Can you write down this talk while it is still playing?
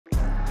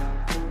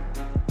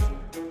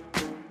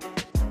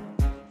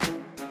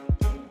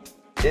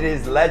It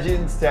is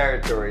Legends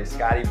territory,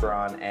 Scotty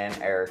Braun and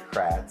Eric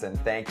Kratz. And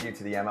thank you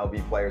to the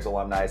MLB Players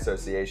Alumni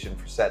Association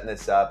for setting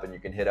this up. And you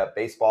can hit up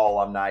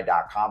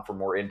baseballalumni.com for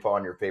more info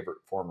on your favorite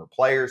former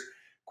players.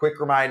 Quick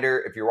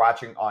reminder, if you're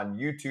watching on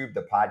YouTube,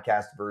 the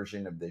podcast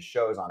version of this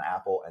show is on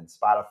Apple and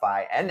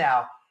Spotify. And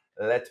now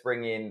let's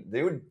bring in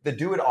the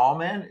do-it-all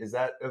man. Is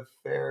that a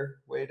fair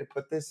way to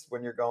put this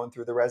when you're going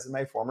through the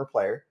resume? Former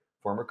player,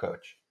 former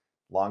coach,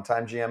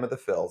 longtime GM of the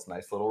Phils.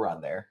 Nice little run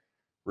there.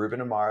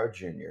 Ruben Amaro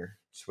Jr.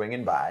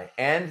 swinging by,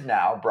 and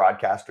now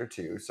broadcaster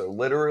too. So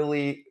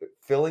literally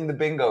filling the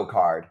bingo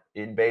card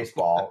in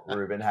baseball.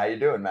 Ruben, how you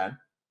doing, man?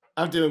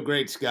 I'm doing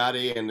great,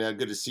 Scotty, and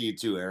good to see you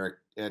too, Eric.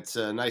 It's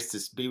nice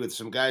to be with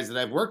some guys that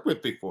I've worked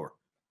with before.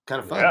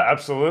 Kind of fun. Yeah,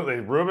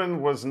 absolutely.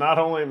 Ruben was not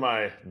only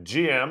my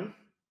GM,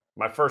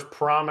 my first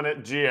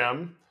prominent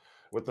GM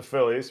with the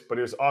Phillies, but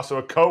he was also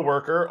a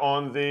co-worker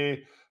on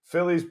the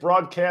Phillies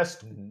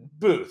broadcast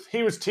booth.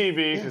 He was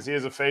TV because he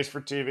has a face for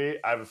TV.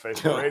 I have a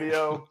face for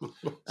radio.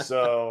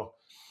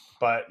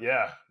 But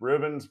yeah,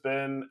 Ruben's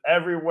been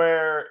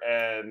everywhere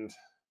and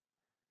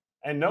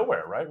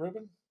nowhere, right,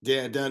 Ruben?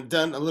 Yeah, done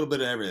a little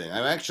bit of everything.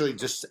 I've actually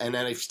and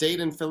then I stayed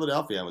in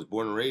Philadelphia. I was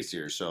born and raised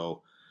here,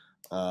 so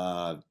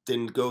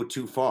didn't go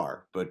too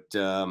far. But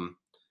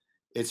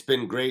it's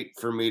been great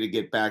for me to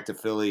get back to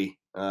Philly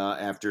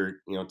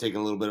after taking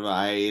a little bit of a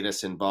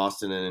hiatus in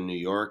Boston and in New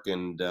York,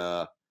 and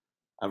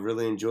I've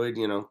really enjoyed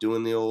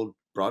doing the old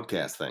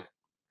broadcast thing.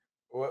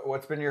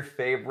 What's been your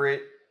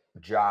favorite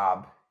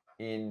job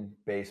in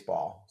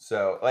baseball?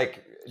 So,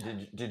 like,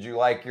 did you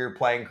like your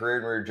playing career?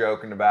 And we were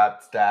joking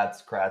about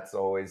stats. Kratz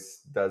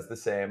always does the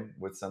same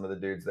with some of the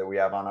dudes that we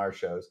have on our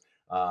shows,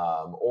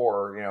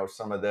 or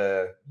some of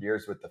the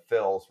years with the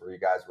Phils where you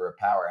guys were a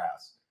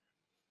powerhouse.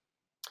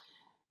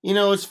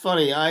 It's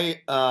funny.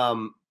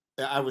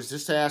 I was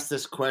just asked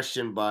this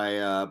question by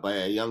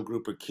a young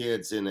group of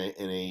kids in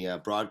a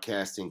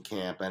broadcasting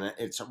camp, and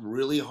it's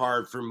really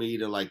hard for me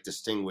to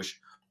distinguish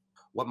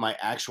what my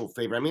actual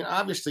favorite. I mean,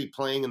 obviously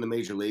playing in the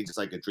major leagues is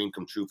like a dream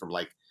come true from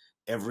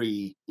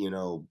every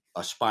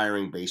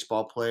aspiring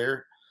baseball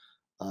player.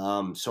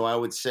 So I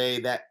would say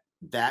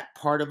that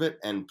part of it,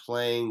 and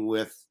playing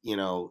with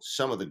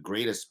some of the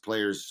greatest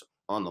players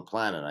on the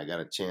planet. I got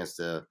a chance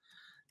to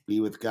be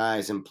with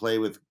guys and play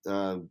with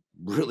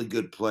really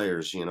good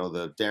players,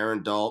 the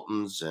Darren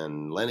Daltons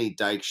and Lenny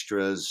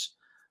Dykstras,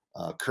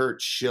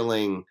 Kurt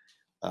Schilling.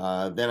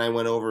 Then I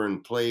went over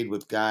and played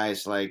with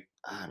guys like,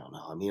 I don't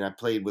know. I mean, I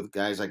played with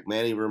guys like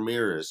Manny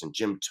Ramirez and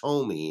Jim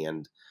Thome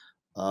and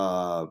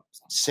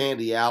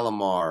Sandy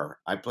Alomar.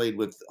 I played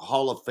with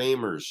Hall of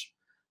Famers,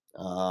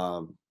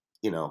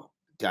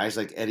 guys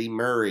like Eddie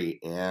Murray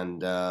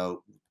and,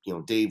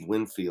 Dave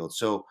Winfield.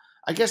 So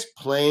I guess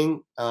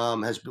playing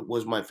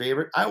was my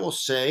favorite. I will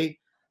say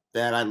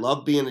that I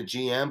love being a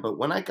GM, but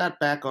when I got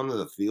back onto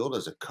the field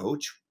as a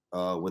coach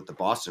with the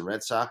Boston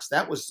Red Sox,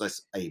 that was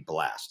just a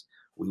blast.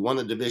 We won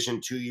the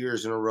division 2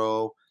 years in a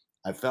row.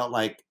 I felt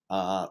like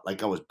I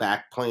was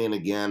back playing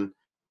again.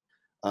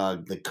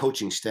 The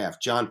coaching staff,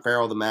 John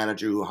Farrell, the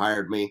manager who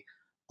hired me,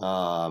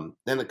 then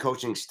the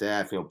coaching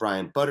staff,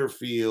 Brian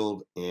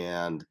Butterfield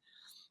and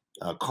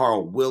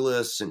Carl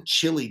Willis and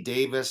Chili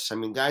Davis. I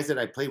mean, guys that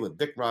I played with,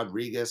 Vic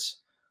Rodriguez,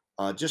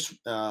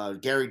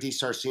 Gary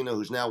DiSarcino,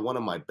 who's now one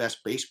of my best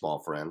baseball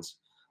friends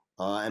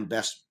and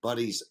best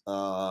buddies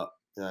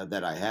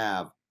that I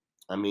have.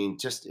 I mean,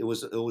 it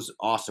was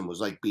awesome. It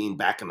was like being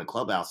back in the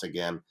clubhouse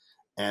again.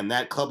 And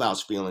that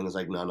clubhouse feeling is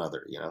like none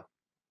other,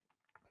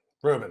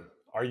 Ruben,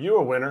 are you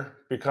a winner?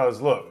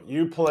 Because look,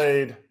 you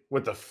played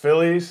with the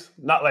Phillies,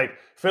 not like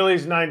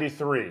Phillies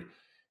 93,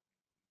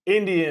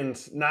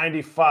 Indians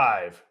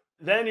 95.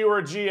 Then you were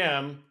a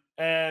GM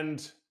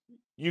and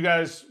you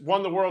guys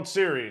won the World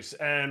Series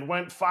and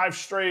went 5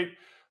 straight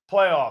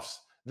playoffs.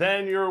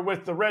 Then you're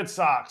with the Red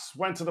Sox,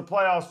 went to the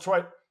playoffs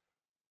twice.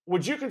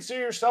 Would you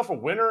consider yourself a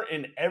winner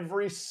in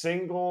every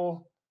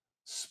single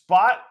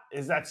spot?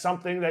 Is that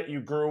something that you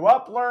grew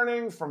up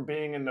learning from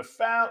being in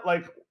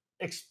the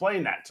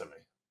explain that to me.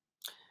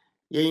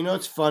 Yeah,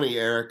 it's funny,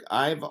 Eric.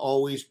 I've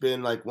always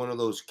been like one of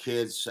those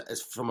kids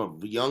from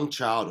a young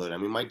childhood. I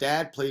mean, my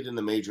dad played in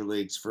the major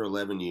leagues for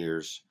 11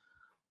 years.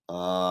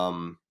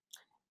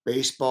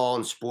 Baseball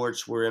and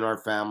sports were in our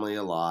family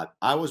a lot.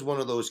 I was one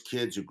of those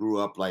kids who grew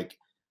up like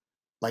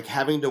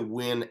having to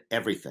win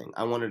everything.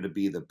 I wanted to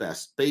be the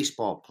best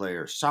baseball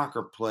player,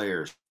 soccer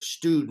player,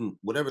 student,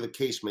 whatever the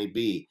case may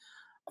be.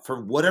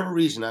 For whatever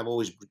reason, I've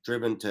always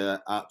driven to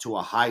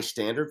a high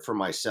standard for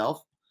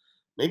myself,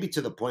 maybe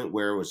to the point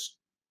where it was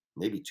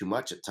maybe too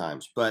much at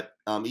times. But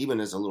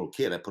even as a little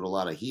kid, I put a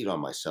lot of heat on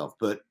myself.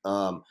 But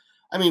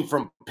I mean,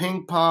 from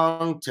ping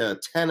pong to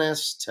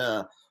tennis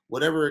to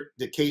whatever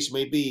the case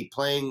may be,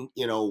 playing,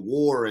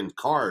 war and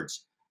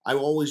cards, I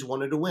always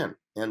wanted to win.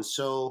 And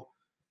so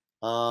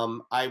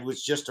I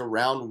was just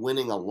around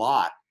winning a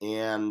lot.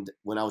 And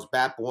when I was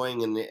bat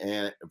boying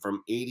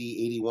from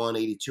 80, 81,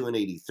 82, and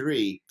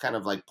 83, kind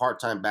of like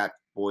part-time bat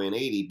boy in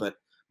 80, but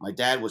my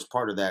dad was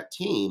part of that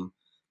team.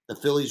 The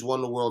Phillies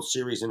won the World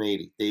Series in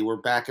 80. They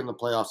were back in the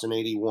playoffs in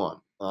 81.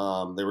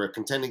 They were a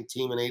contending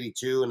team in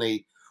 '82, and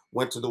they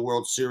went to the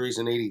World Series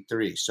in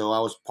 '83. So I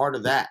was part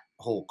of that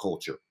whole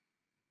culture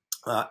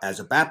as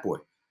a bat boy.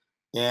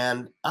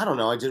 And I don't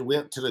know, I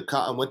went to the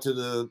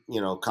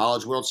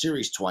College World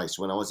Series twice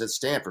when I was at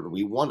Stanford.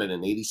 We won it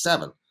in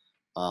 '87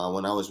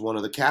 when I was one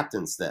of the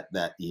captains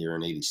that year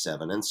in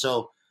 '87. And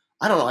so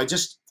I don't know.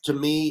 To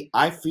me,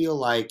 I feel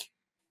like,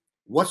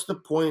 what's the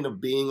point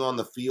of being on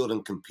the field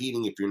and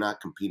competing if you're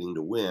not competing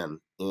to win?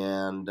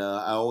 And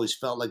I always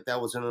felt like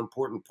that was an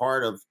important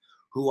part of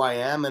who I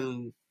am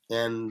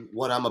and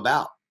what I'm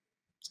about.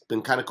 It's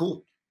been kind of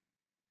cool.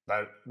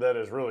 That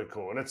is really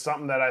cool. And it's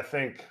something that I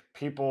think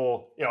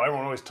people,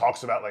 everyone always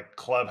talks about, like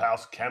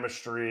clubhouse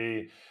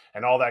chemistry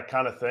and all that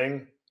kind of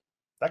thing.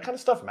 That kind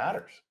of stuff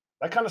matters.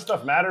 That kind of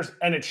stuff matters.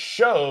 And it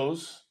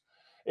shows,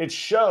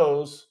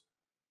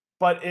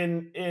 but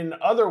in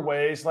other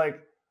ways,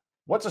 like,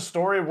 what's a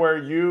story where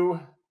you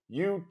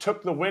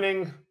took the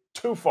winning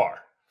too far?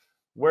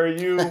 Where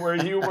you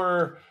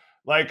were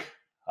like,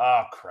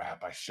 oh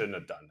crap, I shouldn't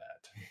have done that.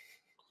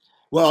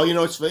 Well,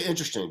 it's very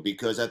interesting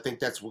because I think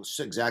that's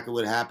exactly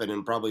what happened,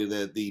 and probably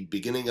the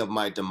beginning of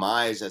my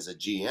demise as a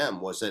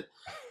GM was that,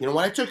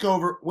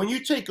 when you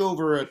take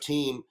over a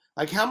team,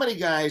 like, how many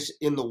guys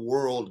in the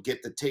world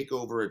get to take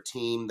over a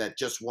team that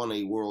just won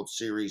a World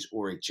Series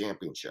or a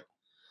championship?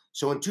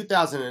 So in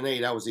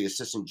 2008, I was the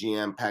assistant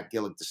GM. Pat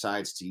Gillick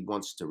decides he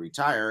wants to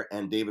retire,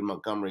 and David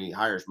Montgomery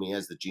hires me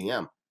as the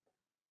GM.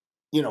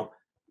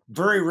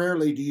 Very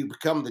rarely do you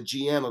become the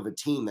GM of a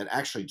team that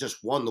actually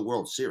just won the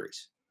World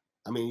Series.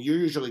 I mean, you're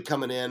usually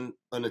coming in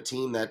on a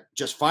team that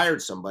just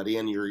fired somebody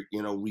and you're,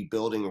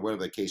 rebuilding or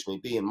whatever the case may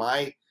be. And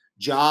my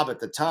job at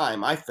the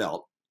time, I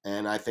felt,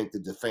 and I think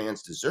that the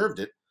fans deserved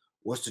it,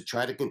 was to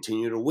try to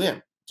continue to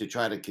win, to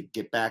try to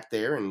get back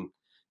there and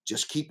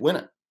just keep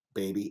winning,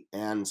 baby.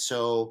 And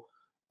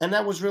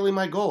that was really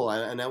my goal.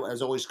 And that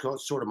was always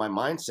sort of my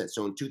mindset.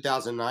 So in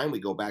 2009, we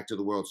go back to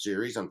the World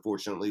Series.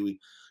 Unfortunately,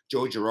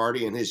 Joe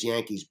Girardi and his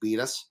Yankees beat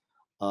us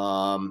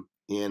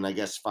in, I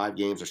guess, 5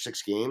 games or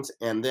 6 games.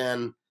 And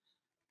then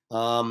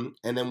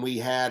we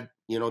had,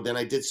 then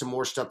I did some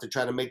more stuff to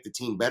try to make the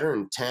team better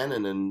in 10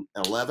 and in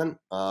 11.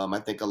 I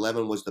think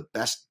 11 was the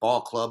best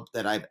ball club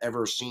that I've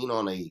ever seen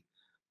on a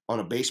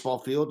baseball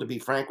field, to be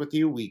frank with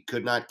you. We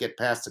could not get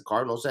past the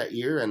Cardinals that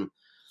year.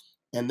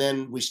 And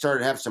then we started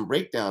to have some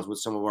breakdowns with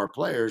some of our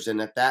players. And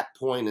at that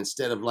point,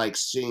 instead of like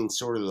seeing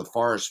sort of the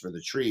forest for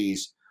the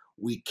trees,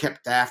 we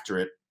kept after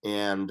it.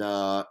 And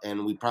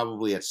we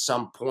probably at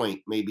some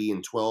point, maybe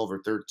in 12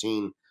 or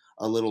 13,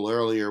 a little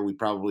earlier, we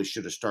probably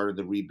should have started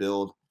the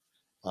rebuild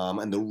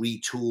and the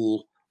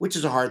retool, which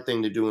is a hard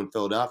thing to do in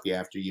Philadelphia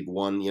after you've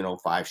won,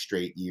 5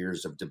 straight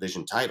years of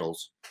division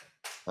titles.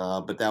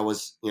 But that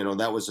was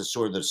a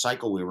sort of the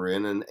cycle we were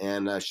in,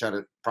 and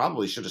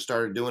probably should have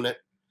started doing it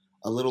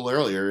a little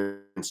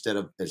earlier instead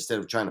of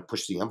trying to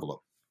push the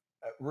envelope.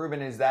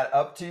 Ruben, is that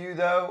up to you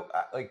though?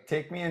 Like,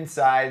 take me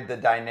inside the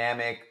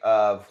dynamic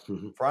of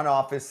front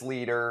office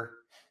leader,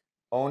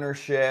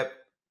 ownership.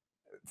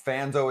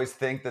 Fans always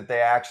think that they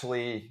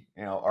actually,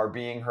 are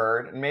being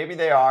heard, and maybe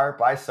they are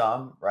by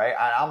some, right?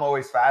 I'm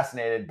always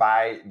fascinated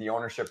by the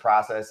ownership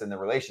process and the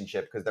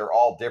relationship because they're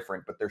all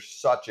different, but they're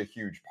such a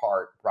huge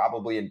part,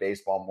 probably in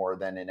baseball more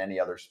than in any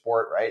other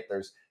sport, right?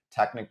 There's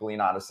technically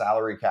not a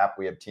salary cap.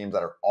 We have teams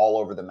that are all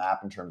over the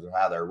map in terms of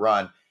how they're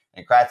run.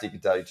 And Kratzy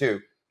can tell you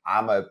too,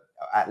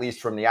 at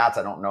least from the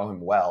outside, I don't know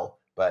him well,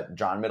 but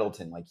John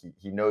Middleton, like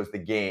he knows the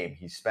game.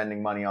 He's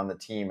spending money on the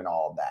team and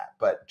all of that.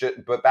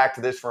 But back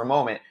to this for a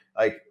moment,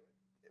 like,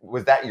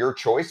 was that your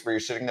choice where you're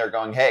sitting there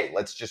going, hey,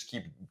 let's just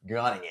keep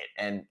gunning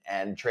it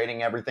and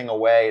trading everything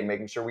away and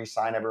making sure we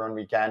sign everyone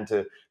we can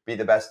to be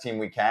the best team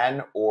we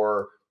can?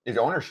 Or is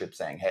ownership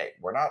saying, hey,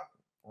 we're not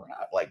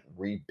like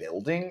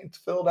rebuilding? It's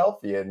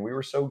Philadelphia and we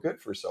were so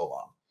good for so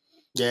long.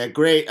 Yeah,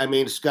 great. I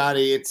mean,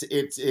 Scotty,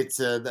 it's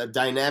a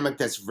dynamic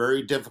that's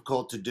very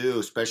difficult to do,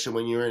 especially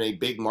when you're in a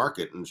big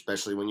market and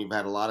especially when you've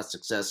had a lot of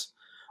success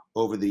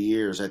over the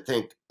years. I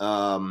think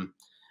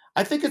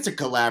it's a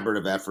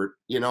collaborative effort.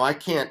 I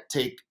can't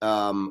take,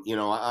 I'm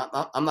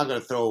not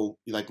going to throw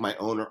like my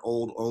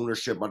old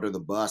ownership under the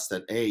bus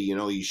that, hey,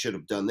 you should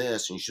have done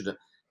this and you should have.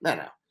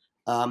 No.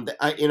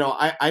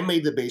 I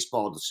made the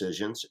baseball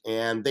decisions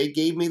and they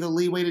gave me the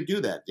leeway to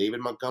do that. David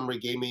Montgomery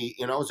gave me,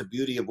 it was the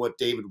beauty of what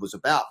David was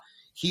about.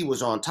 He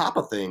was on top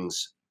of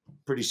things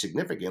pretty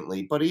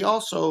significantly, but he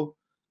also,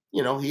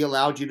 he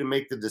allowed you to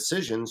make the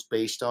decisions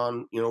based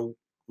on,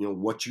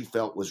 what you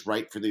felt was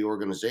right for the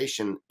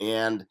organization.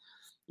 And,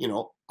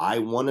 I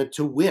wanted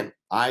to win.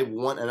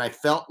 And I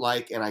felt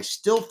like, and I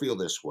still feel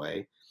this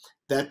way,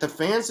 that the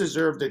fans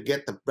deserve to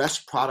get the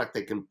best product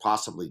they can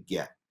possibly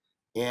get.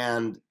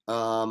 And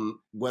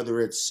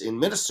whether it's in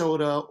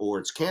Minnesota or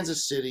it's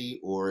Kansas City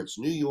or it's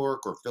New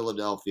York or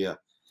Philadelphia,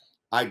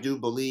 I do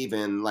believe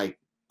in like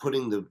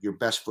putting your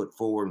best foot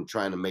forward and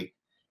trying to make,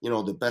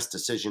 the best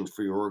decisions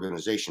for your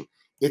organization.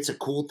 It's a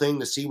cool thing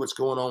to see what's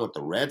going on with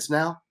the Reds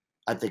now.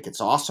 I think it's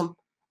awesome.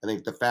 I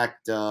think the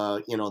fact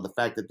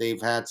that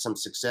they've had some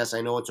success.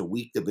 I know it's a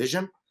weak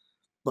division,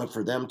 but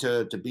for them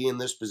to be in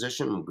this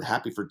position, I'm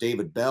happy for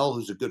David Bell,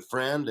 who's a good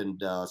friend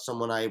and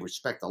someone I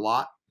respect a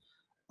lot.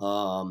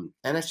 And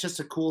it's just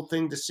a cool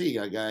thing to see.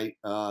 A guy,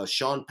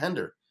 Sean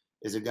Pender,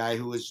 is a guy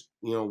who is,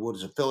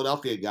 was a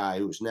Philadelphia guy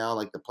who's now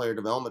like the player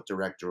development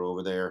director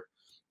over there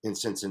in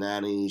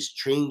Cincinnati. He's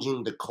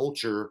changing the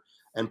culture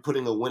and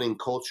putting a winning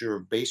culture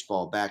of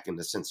baseball back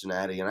into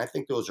Cincinnati. And I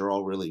think those are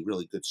all really,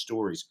 really good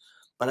stories.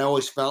 But I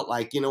always felt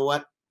like, you know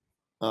what?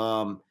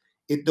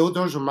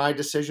 Those are my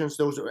decisions.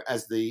 Those are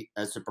as the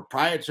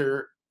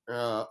proprietor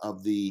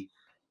of the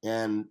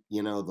and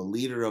the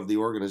leader of the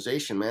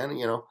organization, man.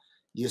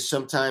 You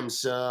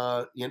sometimes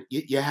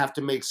you have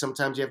to make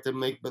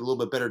a little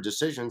bit better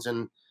decisions,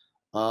 and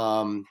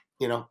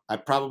I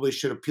probably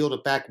should have peeled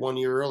it back 1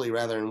 year early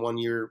rather than 1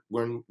 year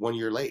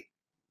late.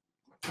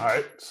 All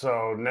right.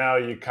 So now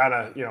you kind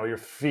of, you're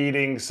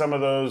feeding some of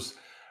those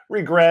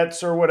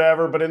regrets or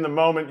whatever, but in the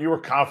moment you were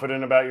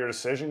confident about your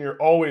decision. You're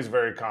always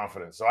very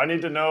confident. So I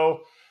need to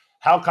know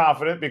how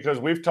confident, because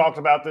we've talked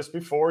about this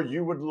before.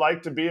 You would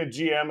like to be a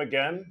GM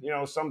again,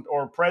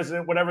 or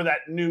president, whatever that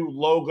new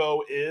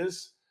logo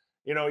is.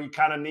 You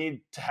kind of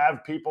need to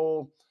have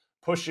people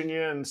pushing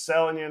you and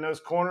selling you in those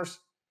corners.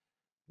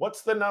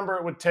 What's the number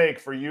it would take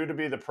for you to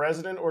be the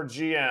president or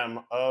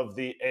GM of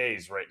the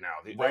A's right now?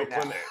 The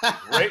Oakland A's.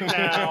 Right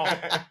now,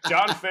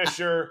 John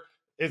Fisher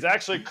is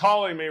actually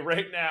calling me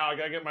right now. I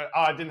got to get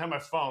I didn't have my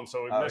phone,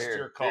 so we missed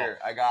your call. Here,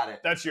 I got it.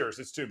 That's yours.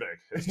 It's too big.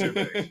 It's too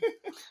big.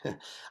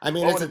 I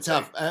mean,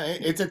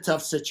 it's a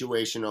tough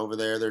situation over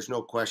there. There's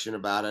no question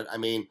about it. I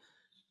mean,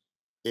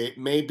 it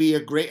may be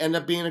end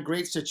up being a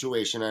great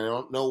situation. I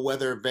don't know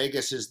whether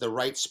Vegas is the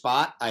right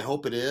spot. I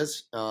hope it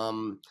is.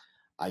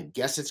 I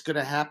guess it's going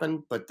to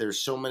happen, but there's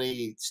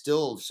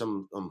still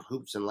some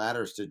hoops and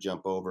ladders to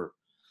jump over.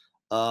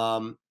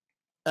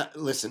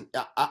 Listen,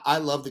 I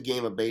love the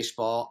game of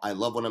baseball. I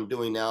love what I'm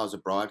doing now as a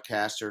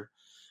broadcaster.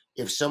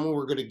 If someone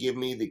were going to give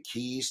me the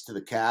keys to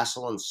the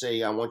castle and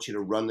say, I want you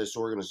to run this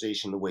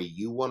organization the way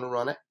you want to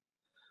run it,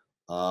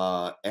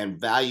 and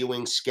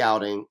valuing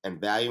scouting and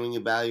valuing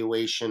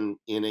evaluation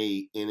in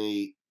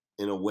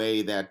a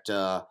way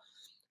that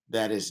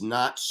is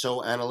not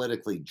so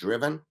analytically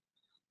driven,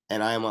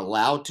 and I am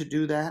allowed to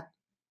do that,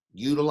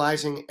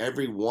 utilizing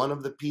every one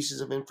of the pieces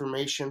of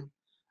information,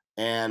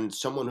 and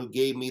someone who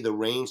gave me the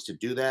reins to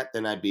do that,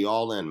 then I'd be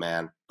all in,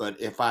 man.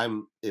 But if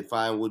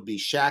I would be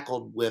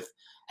shackled with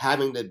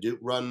having to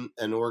run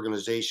an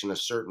organization a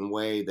certain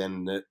way,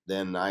 then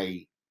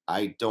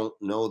I don't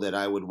know that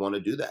I would want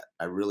to do that.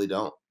 I really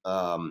don't.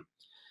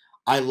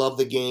 I love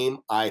the game.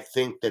 I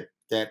think that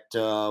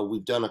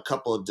we've done a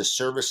couple of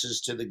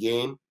disservices to the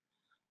game.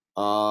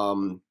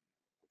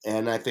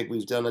 And I think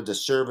we've done a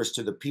disservice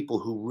to the people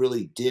who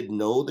really did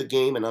know the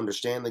game and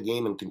understand the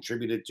game and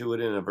contributed to it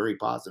in a very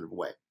positive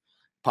way.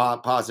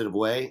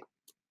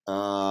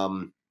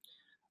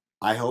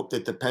 I hope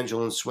that the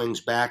pendulum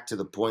swings back to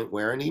the point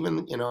where, and even,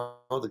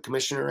 the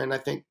commissioner, and I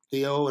think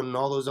Theo and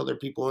all those other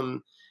people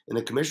in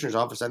the commissioner's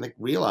office, I think,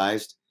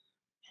 realized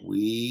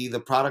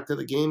the product of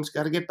the game's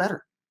got to get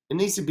better. It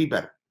needs to be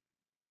better.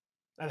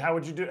 And how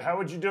would you do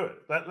it?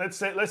 Let's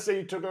say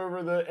you took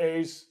over the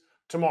A's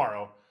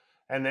tomorrow,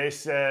 and they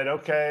said,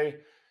 okay,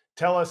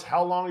 tell us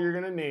how long you're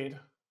going to need.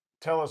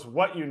 Tell us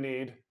what you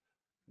need.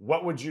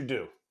 What would you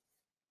do?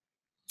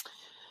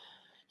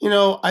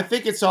 I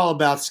think it's all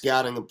about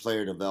scouting and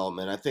player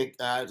development. I think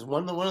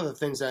one of the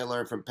things I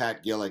learned from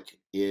Pat Gillick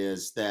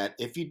is that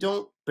if you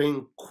don't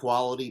bring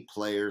quality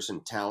players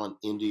and talent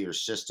into your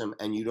system,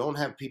 and you don't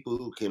have people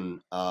who can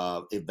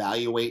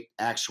evaluate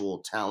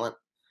actual talent,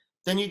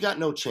 then you got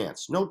no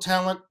chance. No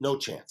talent, no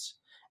chance.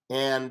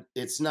 And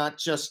it's not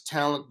just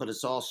talent, but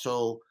it's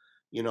also,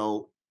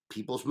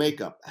 people's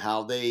makeup,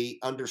 how they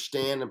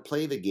understand and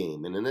play the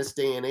game. And in this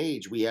day and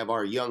age, we have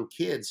our young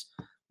kids.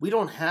 We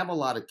don't have a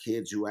lot of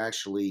kids who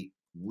actually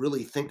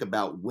really think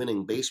about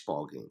winning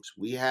baseball games.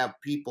 We have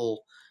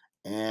people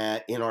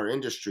in our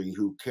industry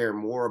who care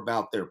more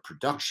about their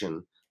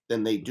production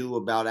than they do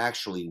about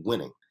actually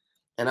winning.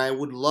 And I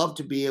would love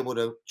to be able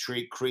to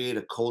create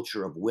a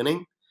culture of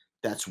winning.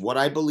 That's what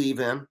I believe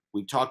in.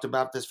 We talked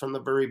about this from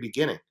the very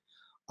beginning.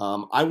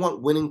 I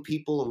want winning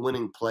people and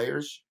winning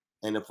players.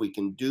 And if we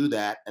can do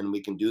that, and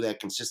we can do that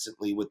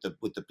consistently with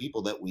the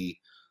people that we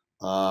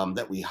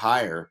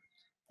hire,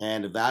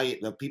 and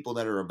evaluate the people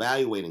that are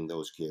evaluating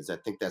those kids, I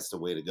think that's the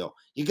way to go.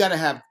 You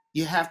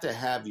have to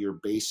have your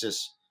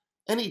basis.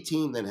 Any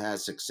team that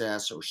has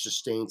success or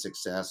sustained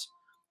success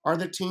are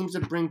the teams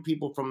that bring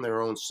people from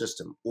their own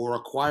system or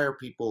acquire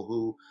people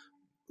who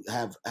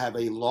have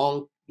a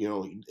long,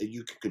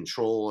 you can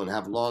control and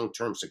have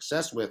long-term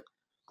success with,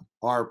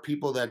 are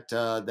people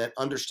that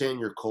understand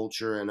your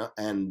culture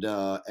and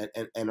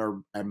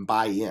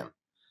buy in.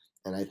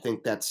 And I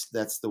think that's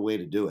the way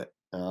to do it.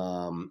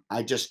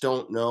 I just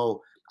don't know.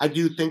 I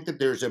do think that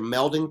there's a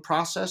melding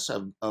process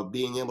of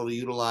being able to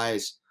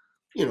utilize,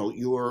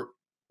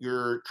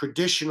 your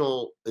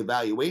traditional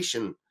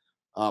evaluation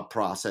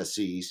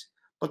processes,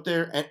 but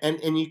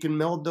and you can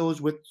meld those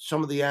with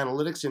some of the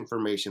analytics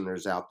information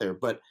there's out there.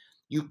 But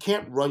you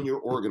can't run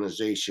your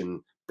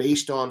organization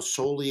based on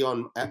solely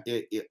on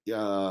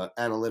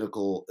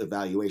analytical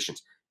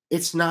evaluations.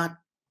 It's not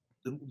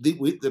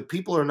the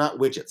people are not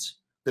widgets.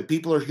 The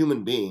people are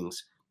human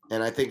beings,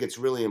 and I think it's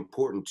really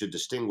important to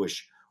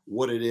distinguish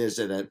what it is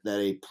that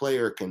a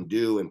player can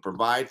do and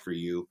provide for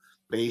you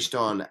based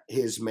on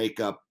his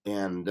makeup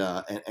and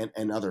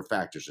other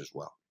factors as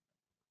well.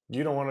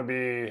 You don't want to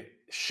be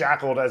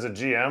shackled as a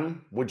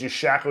GM. Would you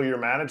shackle your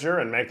manager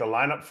and make the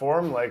lineup for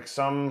him like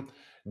some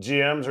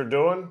GMs are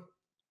doing?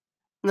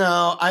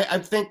 No, I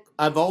think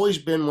I've always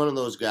been one of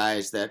those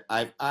guys that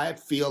I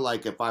feel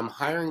like if I'm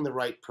hiring the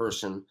right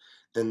person,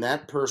 then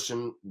that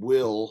person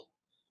will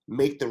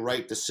make the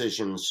right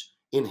decisions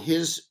in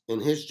his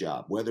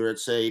job, whether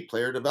it's a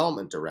player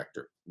development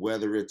director,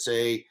 whether it's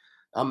a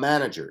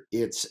manager,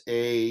 it's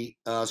a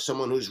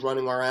someone who's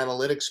running our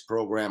analytics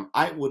program.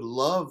 I would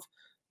love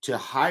to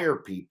hire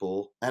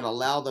people and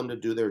allow them to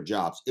do their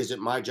jobs. Is it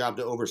my job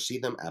to oversee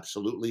them?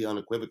 Absolutely,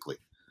 unequivocally.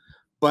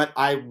 But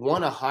I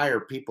want to hire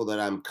people that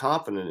I'm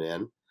confident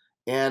in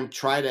and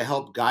try to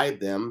help guide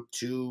them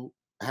to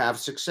have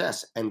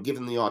success and give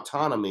them the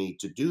autonomy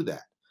to do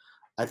that.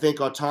 I think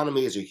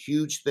autonomy is a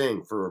huge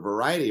thing for a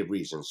variety of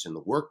reasons. In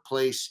the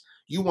workplace,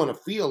 you want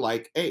to feel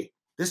like, hey,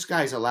 this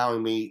guy's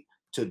allowing me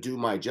to do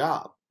my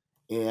job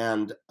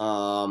and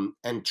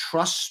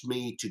trusts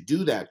me to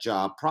do that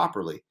job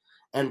properly.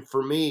 And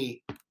for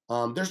me,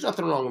 there's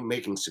nothing wrong with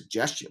making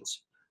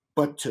suggestions,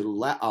 but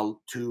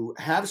to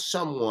have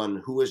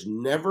someone who has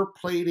never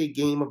played a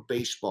game of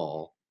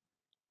baseball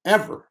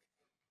ever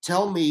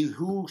tell me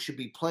who should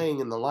be playing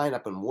in the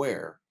lineup and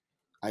where,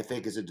 I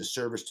think is a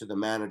disservice to the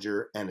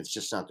manager, and it's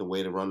just not the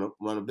way to run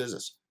a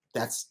business.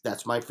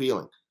 That's my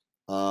feeling.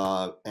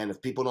 And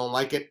if people don't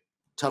like it,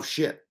 tough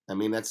shit. I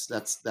mean,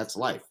 that's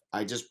life.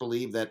 I just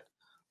believe that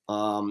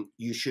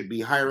you should be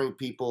hiring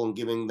people and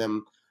giving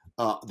them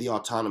the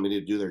autonomy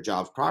to do their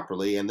jobs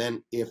properly. And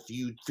then if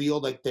you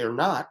feel like they're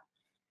not,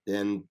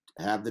 then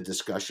have the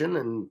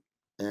discussion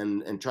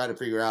and try to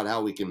figure out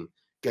how we can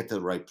get to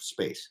the right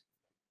space.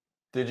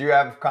 Did you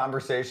have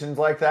conversations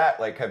like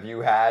that? Like, have you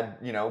had,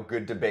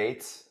 good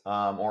debates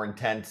or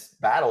intense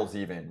battles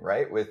even,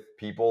 right? With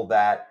people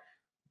that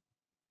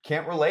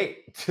can't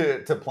relate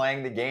to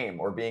playing the game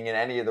or being in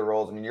any of the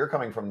roles. I mean, you're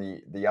coming from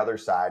the other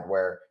side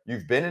where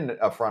you've been in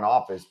a front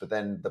office, but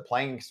then the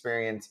playing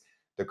experience,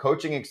 the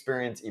coaching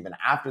experience, even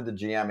after the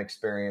GM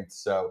experience.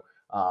 So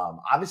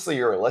obviously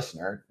you're a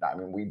listener. I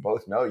mean, we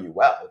both know you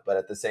well, but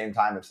at the same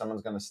time, if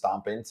someone's going to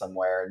stomp in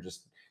somewhere and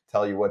just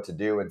tell you what to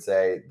do and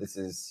say, this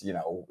is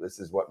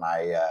what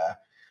my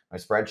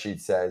spreadsheet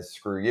says,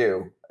 screw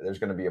you, there's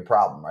going to be a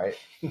problem, right?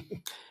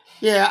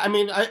 Yeah, I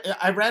mean,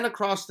 I ran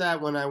across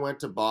that when I went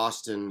to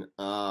Boston,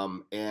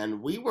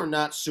 and we were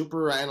not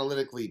super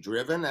analytically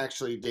driven.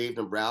 Actually, Dave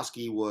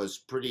Dombrowski was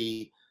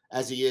pretty,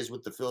 as he is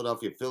with the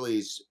Philadelphia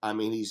Phillies. I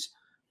mean,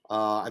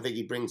 I think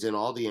he brings in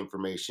all the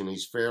information.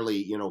 He's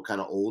fairly,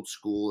 kind of old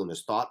school in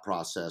his thought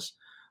process.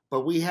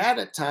 But we had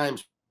at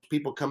times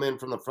people come in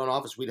from the front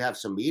office. We'd have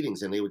some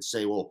meetings, and they would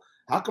say, "Well,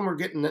 how come we're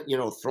getting,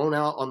 thrown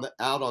out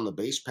on the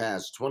base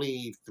paths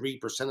 23%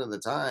 of the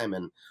time,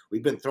 and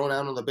we've been thrown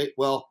out on the base?"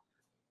 Well,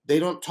 they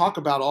don't talk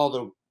about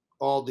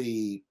all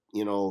the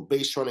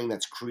base running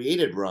that's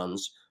created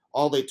runs.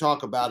 All they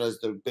talk about is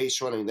the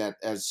base running that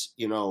has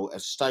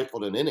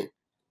stifled an inning.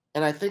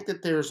 And I think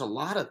that there's a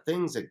lot of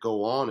things that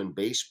go on in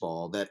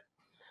baseball that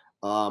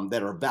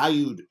are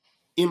valued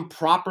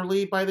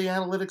improperly by the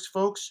analytics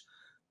folks.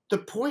 The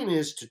point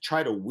is to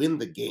try to win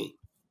the game.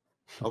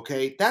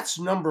 Okay, that's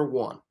number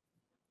one.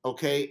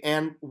 Okay,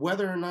 and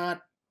whether or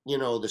not the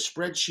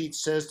spreadsheet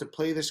says to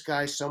play this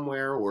guy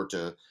somewhere or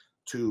to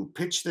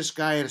pitch this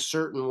guy in a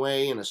certain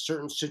way in a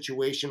certain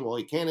situation. Well,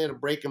 he can't hit a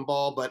breaking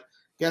ball, but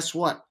guess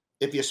what?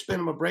 If you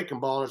spin him a breaking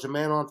ball and there's a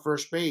man on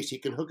first base, he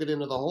can hook it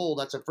into the hole.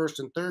 That's a first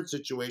and third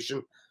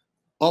situation.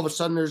 All of a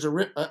sudden, there's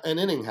an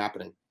inning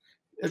happening.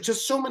 There's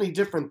just so many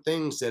different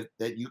things that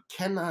you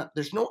cannot.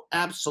 There's no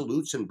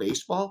absolutes in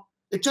baseball.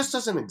 It just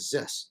doesn't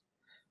exist.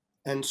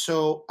 And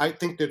so I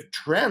think the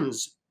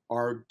trends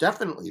are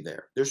definitely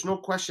there. There's no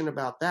question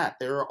about that.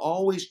 There are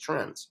always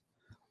trends.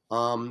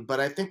 But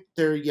I think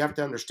you have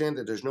to understand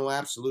that there's no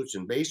absolutes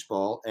in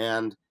baseball,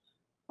 and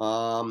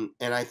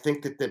I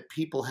think that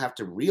people have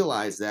to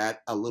realize that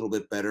a little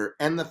bit better.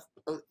 And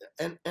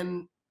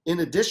and in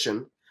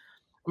addition,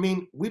 I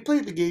mean, we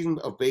played the game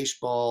of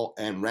baseball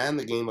and ran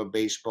the game of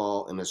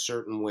baseball in a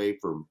certain way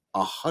for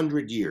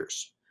 100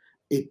 years.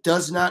 It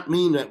does not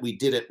mean that we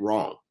did it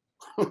wrong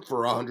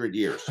for 100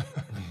 years.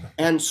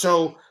 And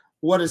so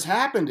what has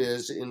happened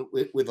is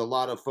with a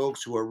lot of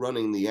folks who are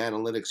running the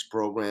analytics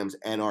programs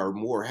and are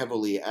more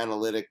heavily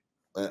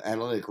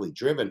analytically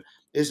driven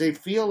is they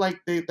feel like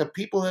the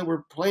people that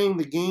were playing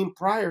the game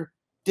prior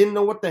didn't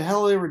know what the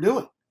hell they were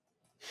doing.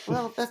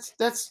 Well,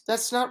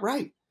 that's not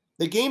right.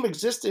 The game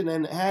existed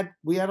and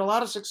we had a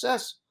lot of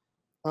success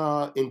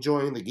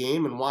enjoying the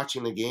game and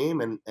watching the game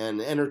and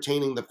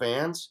entertaining the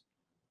fans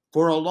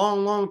for a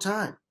long, long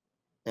time.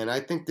 And I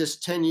think this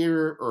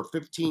 10-year or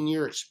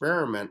 15-year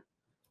experiment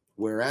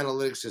where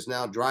analytics is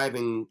now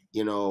driving,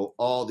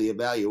 all the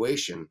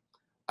evaluation,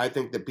 I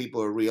think that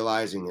people are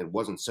realizing it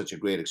wasn't such a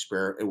great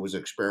experiment. It was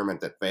an experiment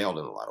that failed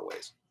in a lot of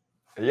ways.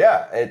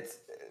 Yeah,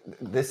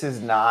 this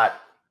is not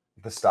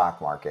the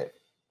stock market.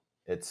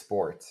 It's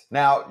sports.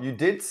 Now, you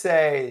did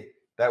say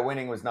that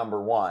winning was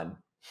number one.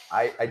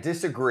 I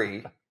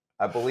disagree.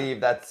 I believe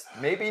that's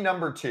maybe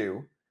number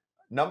two.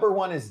 Number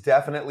one is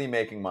definitely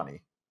making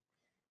money.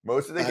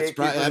 Most of the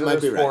gatekeepers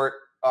of the sport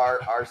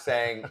are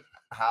saying,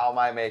 how am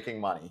I making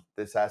money?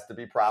 This has to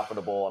be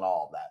profitable and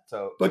all of that.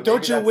 So, but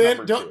don't you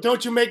win?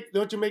 Don't you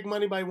make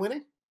money by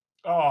winning?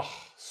 Oh,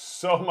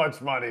 so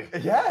much money.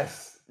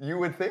 Yes, you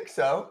would think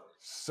so.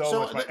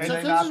 So much money. And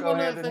they not go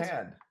hand in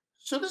hand.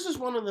 So this is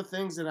one of the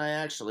things that I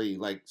actually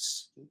like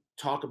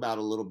talk about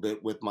a little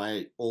bit with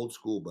my old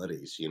school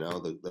buddies, you know,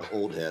 the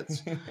old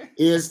heads,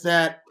 is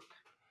that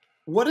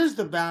what is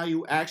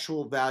the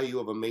actual value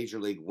of a major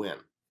league win?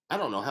 I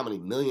don't know how many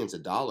millions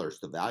of dollars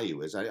the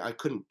value is. I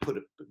couldn't put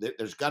it.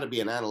 There's got to be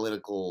an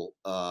analytical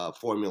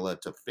formula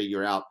to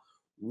figure out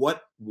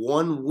what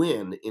one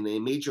win in a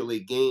major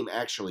league game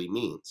actually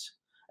means.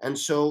 And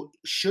so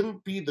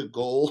shouldn't the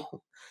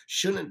goal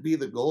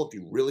if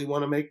you really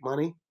want to make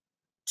money,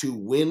 to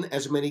win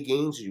as many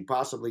games as you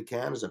possibly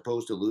can as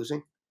opposed to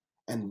losing?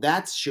 And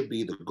that should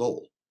be the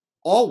goal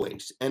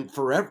always and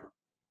forever,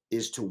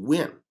 is to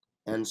win.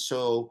 And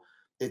so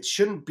it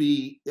shouldn't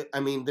be, I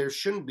mean, there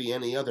shouldn't be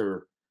any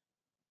other,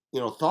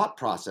 thought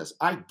process.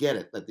 I get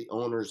it that the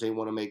owners, they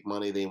want to make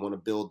money. They want to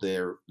build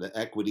the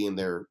equity in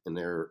their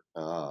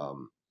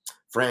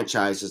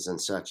franchises and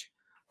such.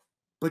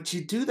 But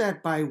you do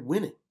that by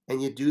winning,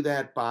 and you do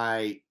that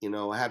by,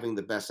 having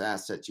the best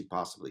assets you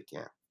possibly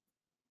can.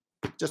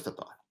 Just a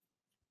thought.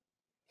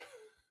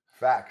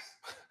 Facts.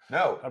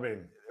 No, I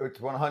mean, it's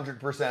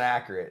 100%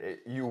 accurate.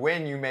 You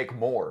win, you make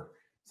more.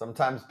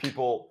 Sometimes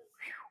people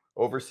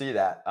oversee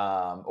that,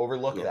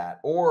 overlook that.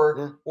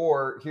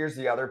 Or here's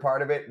the other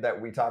part of it that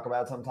we talk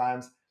about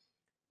sometimes.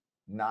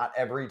 Not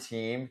every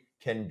team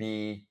can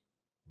be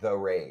the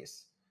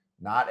Rays.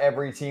 Not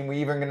every team. We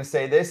even going to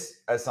say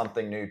this as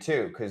something new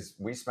too, because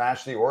we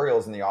smashed the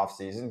Orioles in the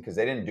offseason because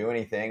they didn't do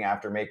anything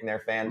after making their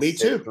fans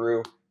sit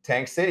through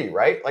Tank City,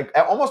 right? Like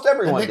almost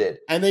everyone did.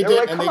 And they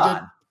did.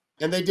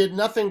 And they did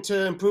nothing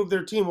to improve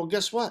their team. Well,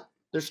 guess what?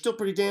 They're still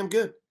pretty damn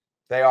good.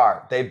 They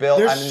are. They built.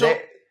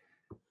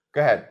 Go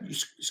ahead,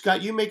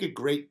 Scott. You make a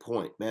great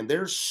point, man.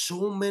 There's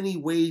so many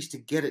ways to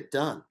get it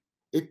done.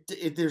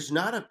 There's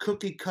not a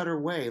cookie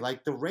cutter way.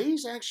 Like the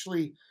Rays,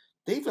 actually,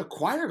 they've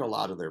acquired a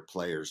lot of their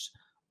players.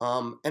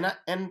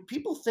 And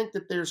people think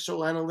that they're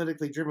so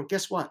analytically driven.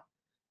 Guess what?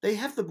 They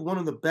have one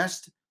of the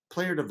best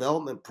player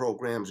development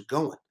programs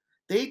going.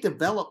 They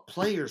develop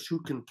players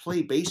who can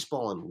play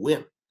baseball and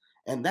win.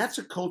 And that's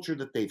a culture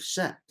that they've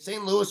set.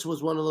 St. Louis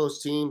was one of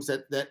those teams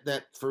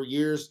that for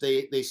years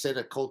they set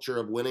a culture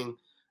of winning.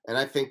 And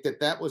I think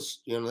that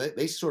was,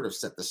 they sort of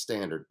set the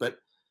standard. But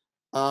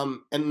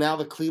and now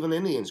the Cleveland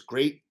Indians,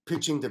 great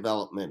pitching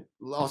development.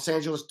 Los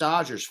Angeles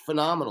Dodgers,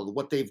 phenomenal.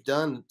 What they've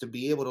done to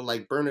be able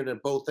to burn it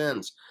at both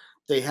ends.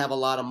 They have a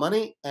lot of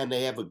money, and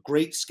they have a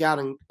great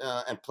scouting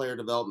and player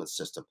development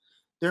system.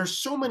 There are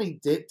so many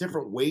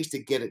different ways to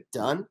get it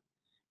done.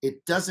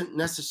 It doesn't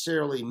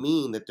necessarily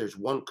mean that there's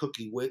one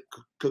cookie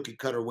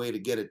cutter way to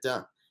get it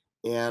done.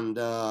 And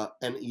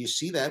you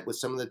see that with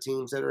some of the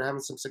teams that are having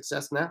some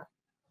success now.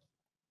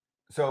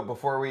 So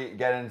before we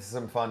get into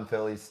some fun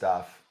Philly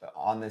stuff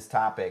on this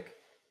topic,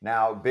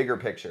 now bigger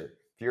picture.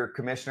 If you're a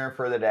commissioner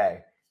for the day,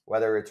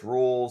 whether it's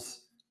rules,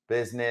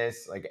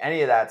 business, like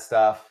any of that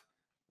stuff,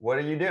 what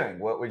are you doing?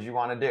 What would you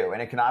want to do?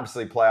 And it can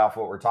obviously play off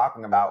what we're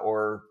talking about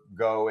or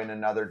go in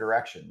another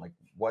direction. Like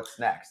what's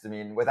next? I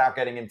mean, without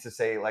getting into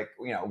say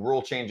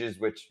rule changes,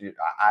 which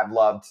I've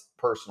loved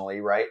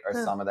personally, right?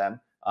 Or some of them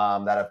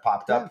that have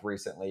popped up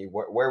recently.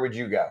 Where would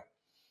you go?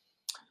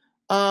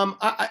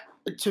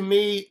 To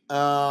me,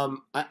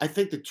 I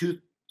think the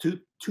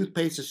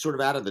toothpaste is sort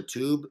of out of the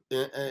tube.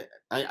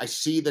 I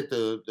see that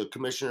the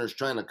commissioner is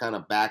trying to kind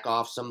of back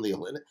off some of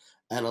the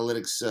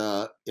analytics,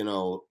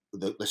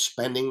 the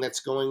spending that's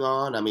going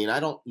on. I mean,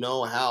 I don't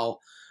know how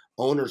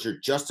owners are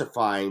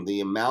justifying the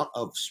amount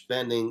of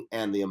spending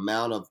and the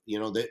amount of,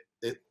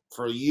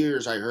 for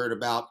years I heard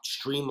about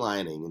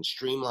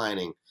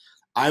streamlining.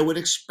 I would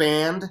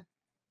expand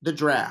the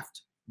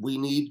draft. We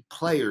need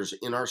players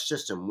in our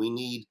system. We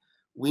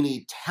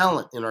need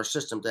talent in our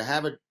system. To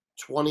have a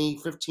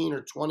 15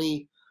 or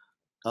 20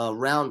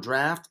 round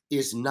draft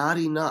is not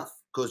enough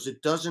because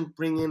it doesn't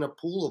bring in a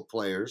pool of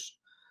players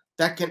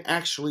that can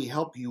actually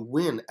help you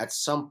win at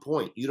some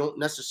point. You don't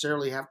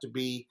necessarily have to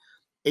be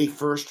a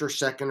first or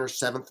second or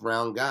seventh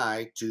round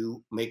guy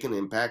to make an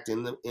impact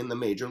in the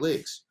major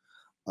leagues.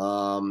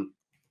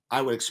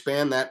 I would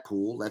expand that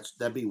pool.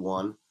 That'd be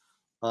one.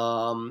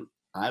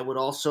 I would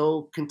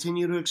also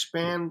continue to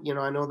expand.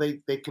 I know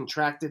they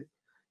contracted,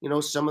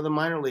 some of the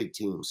minor league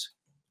teams.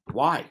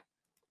 Why?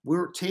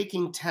 We're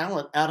taking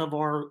talent out of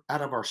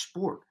our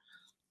sport,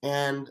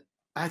 and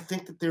I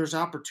think that there's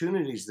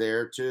opportunities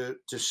there to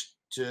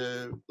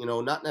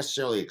not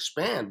necessarily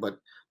expand, but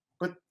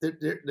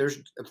there's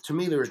to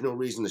me there is no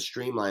reason to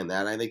streamline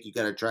that. I think you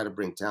got to try to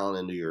bring talent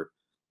into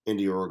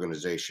into your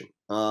organization.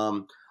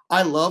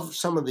 I love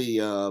some of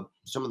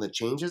the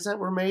changes that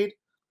were made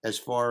as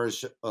far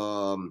as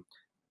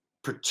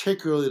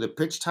particularly the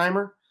pitch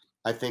timer.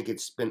 I think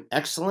it's been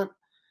excellent.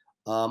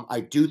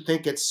 I do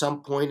think at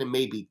some point it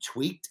may be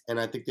tweaked, and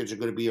I think there's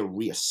going to be a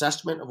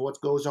reassessment of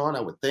what goes on.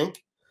 I would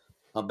think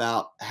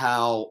about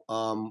how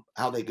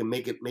they can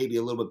make it maybe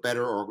a little bit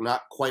better or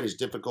not quite as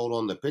difficult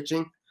on the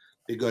pitching,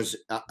 because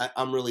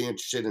I'm really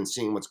interested in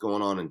seeing what's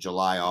going on in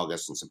July,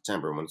 August, and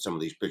September when some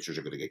of these pitchers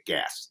are going to get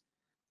gassed.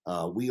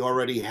 We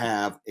already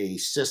have a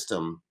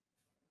system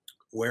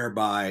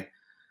whereby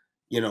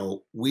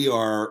we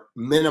are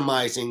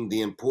minimizing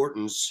the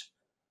importance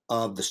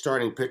of the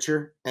starting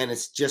pitcher, and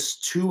it's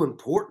just too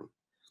important.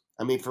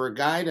 I mean, for a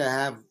guy to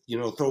have,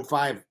 throw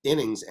 5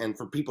 innings and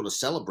for people to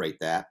celebrate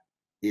that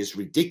is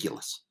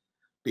ridiculous,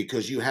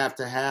 because you have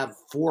to have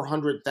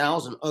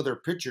 400,000 other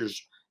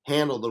pitchers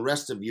handle the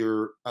rest of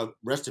your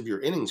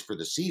innings for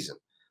the season.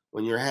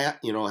 When you're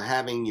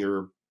having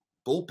your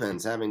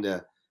bullpens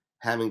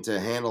having to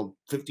handle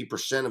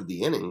 50% of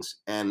the innings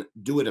and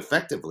do it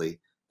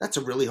effectively, that's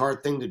a really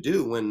hard thing to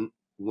do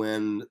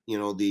when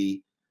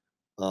the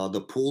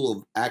pool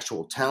of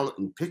actual talent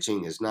in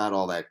pitching is not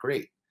all that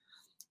great.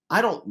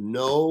 I don't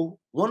know.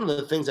 One of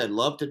the things I'd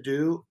love to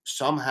do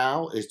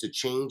somehow is to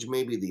change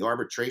maybe the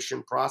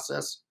arbitration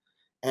process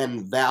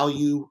and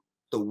value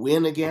the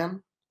win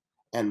again,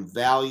 and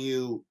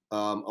value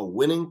a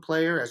winning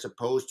player as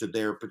opposed to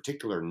their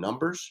particular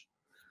numbers.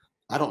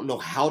 I don't know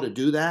how to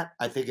do that.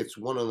 I think it's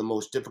one of the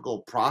most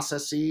difficult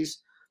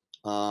processes,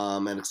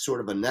 and it's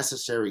sort of a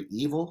necessary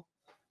evil.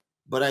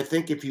 But I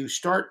think if you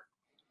start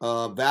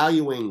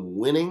valuing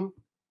winning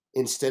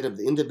instead of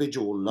the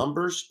individual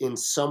numbers in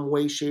some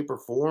way, shape, or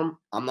form,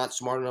 I'm not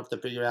smart enough to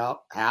figure out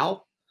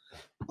how.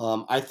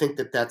 I think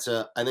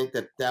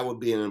that would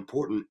be an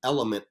important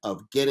element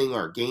of getting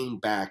our game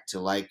back to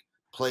like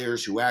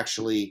players who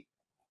actually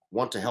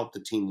want to help the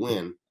team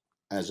win,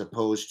 as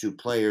opposed to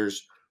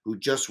players who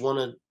just want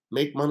to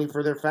make money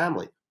for their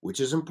family, which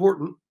is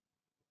important.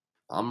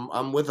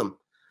 I'm with them,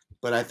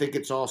 but I think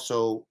it's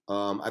also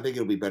I think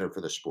it'll be better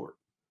for the sport.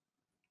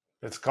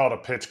 It's called a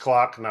pitch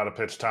clock, not a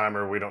pitch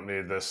timer. We don't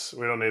need this.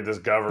 We don't need this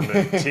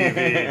government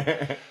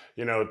TV,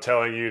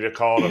 telling you to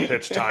call it a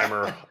pitch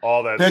timer,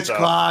 all that pitch stuff.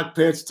 Clock,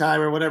 pitch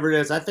timer, whatever it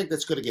is. I think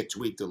that's going to get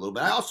tweaked a little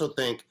bit. I also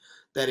think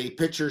that a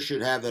pitcher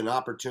should have an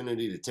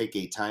opportunity to take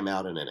a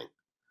timeout an inning.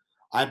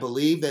 I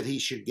believe that he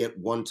should get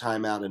one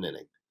timeout an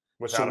inning.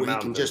 Without a mound he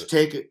can visit. just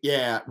take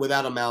it,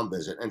 without a mound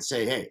visit, and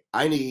say, hey,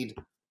 I need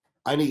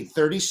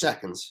 30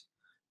 seconds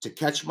to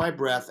catch my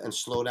breath and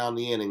slow down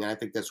the inning. And I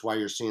think that's why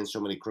you're seeing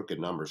so many crooked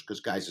numbers, because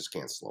guys just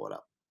can't slow it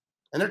up.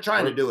 And they're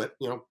trying to do it,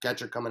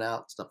 catcher coming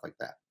out, stuff like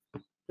that.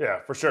 Yeah,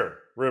 for sure.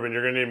 Ruben,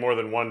 you're going to need more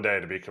than one day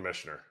to be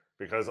commissioner,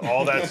 because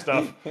all that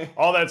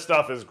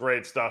stuff is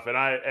great stuff. And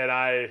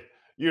I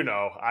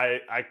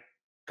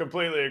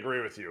completely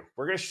agree with you.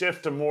 We're going to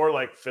shift to more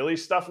like Philly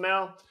stuff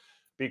now,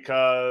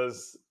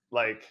 because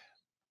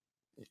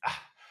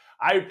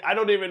I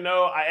don't even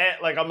know.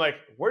 I'm like,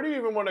 where do you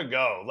even want to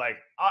go?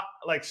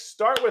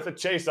 Start with a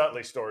Chase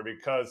Utley story,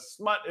 because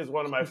Smut is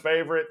one of my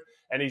favorite,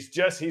 and he's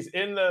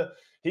in the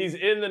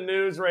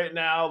news right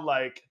now.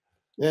 Like,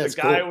 yeah, the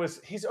guy cool.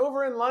 he's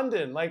over in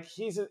London. Like,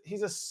 he's a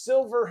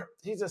silverback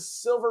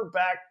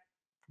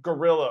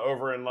gorilla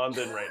over in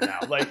London right now.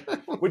 Like,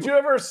 would you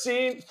ever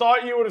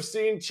thought you would have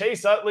seen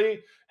Chase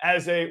Utley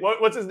as a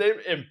what's his name,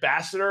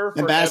 ambassador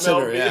for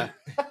MLB? Yeah.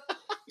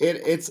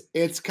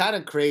 It's kind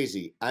of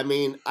crazy. I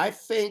mean, I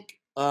think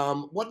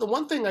the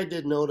one thing I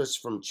did notice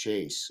from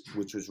Chase,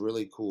 which was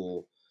really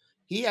cool,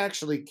 he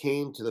actually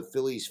came to the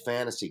Phillies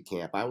fantasy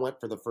camp. I went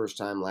for the first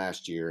time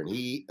last year, and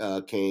he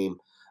came.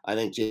 I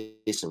think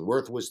Jason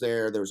Worth was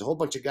there. There was a whole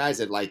bunch of guys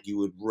that like you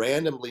would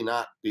randomly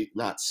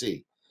not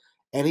see,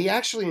 and he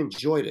actually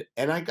enjoyed it.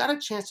 And I got a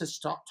chance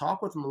to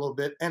talk with him a little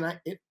bit, and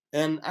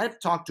I've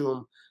talked to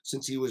him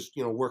since he was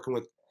working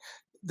with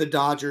the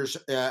Dodgers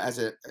as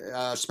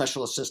a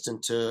special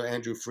assistant to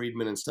Andrew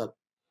Friedman and stuff.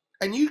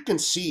 And you can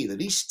see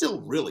that he's still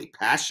really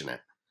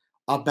passionate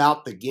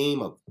about the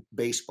game of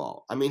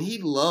baseball. I mean, he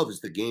loves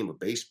the game of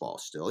baseball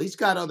still. He's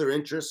got other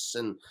interests,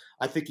 and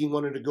I think he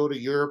wanted to go to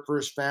Europe for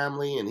his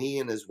family, and he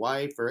and his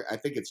wife, or I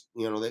think it's,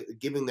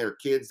 giving their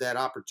kids that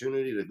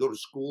opportunity to go to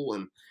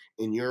school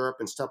in Europe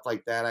and stuff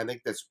like that. I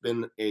think that's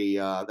been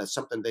that's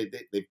something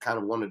they've kind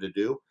of wanted to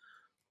do.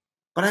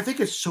 But I think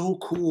it's so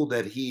cool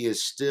that he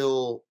is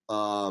still,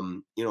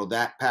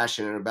 that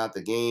passionate about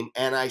the game.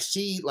 And I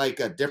see like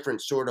a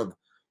different sort of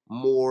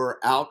more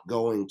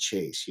outgoing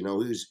Chase,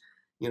 who's,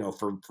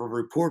 for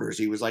reporters,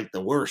 he was like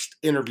the worst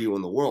interview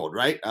in the world,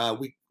 right?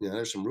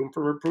 There's some room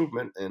for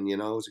improvement, and, it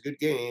was a good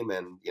game.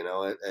 And,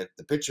 at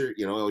the pitcher,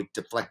 he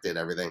deflected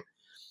everything.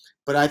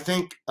 But I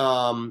think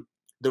the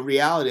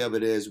reality of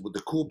it is,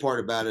 the cool part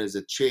about it is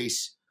that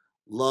Chase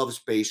loves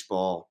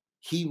baseball.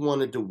 He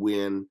wanted to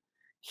win.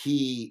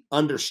 He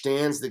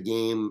understands the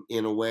game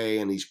in a way,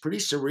 and he's pretty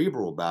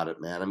cerebral about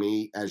it, man. I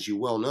mean, as you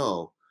well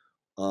know,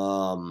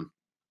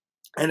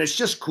 and it's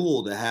just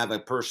cool to have a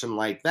person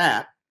like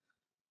that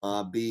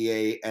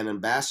be an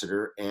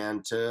ambassador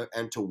and to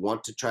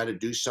want to try to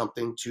do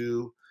something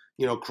to,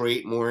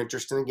 create more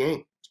interest in the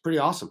game. It's pretty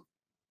awesome.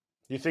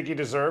 You think he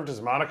deserved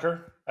his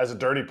moniker as a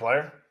dirty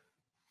player?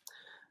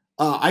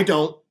 I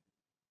don't.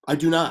 I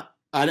do not.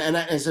 And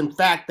as in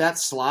fact, that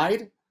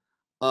slide,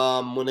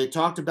 when they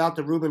talked about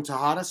the Ruben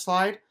Tejada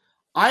slide,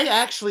 I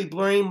actually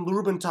blame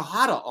Ruben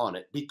Tejada on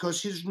it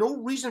because there's no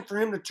reason for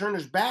him to turn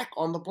his back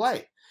on the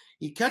play.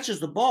 He catches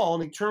the ball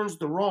and he turns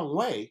the wrong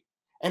way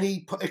and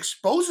he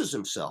exposes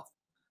himself.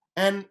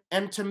 And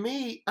to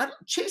me,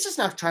 Chase is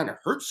not trying to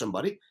hurt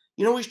somebody.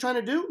 You know what he's trying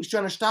to do? He's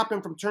trying to stop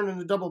him from turning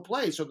the double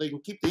play so they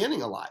can keep the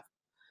inning alive.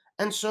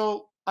 And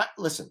so,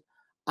 listen,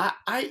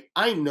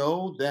 I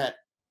know that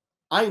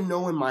I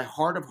know in my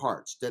heart of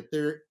hearts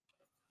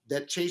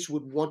that Chase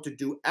would want to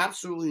do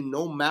absolutely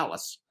no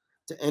malice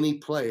to any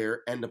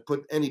player and to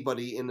put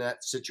anybody in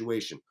that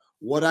situation.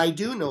 What I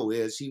do know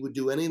is he would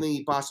do anything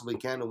he possibly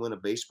can to win a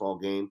baseball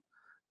game,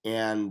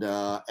 and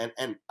I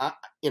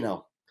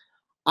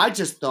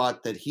just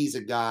thought that he's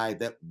a guy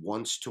that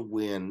wants to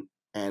win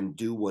and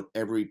do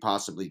whatever he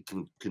possibly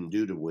can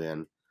do to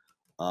win,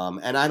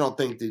 and I don't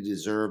think they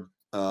deserve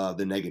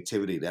the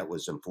negativity that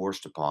was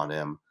enforced upon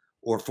him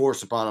or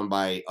forced upon him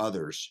by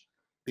others,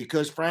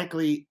 because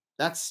frankly,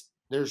 first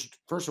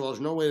of all, there's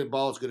no way the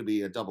ball is going to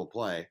be a double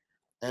play.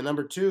 And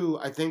number two,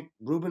 I think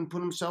Ruben put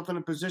himself in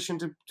a position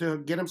to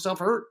get himself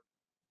hurt.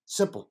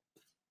 Simple.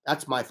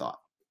 That's my thought.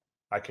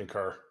 I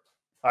concur.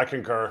 All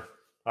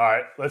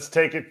right, let's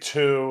take it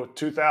to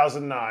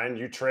 2009.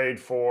 You trade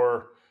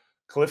for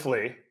Cliff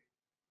Lee,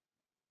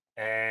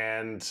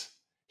 and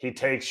he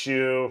takes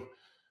you,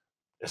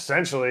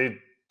 essentially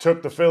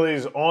took the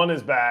Phillies on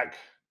his back,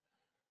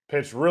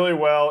 pitched really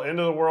well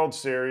into the World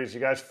Series.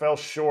 You guys fell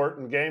short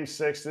in Game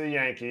 6 to the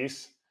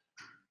Yankees,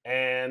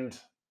 and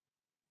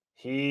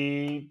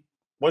he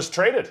was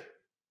traded.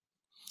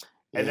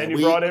 And then you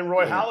brought in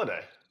Roy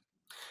Halladay.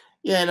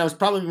 Yeah, and it was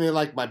probably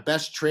like my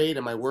best trade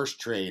and my worst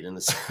trade on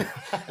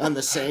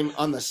the same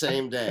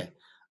day.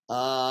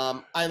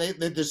 I think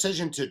the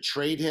decision to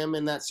trade him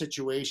in that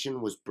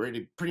situation was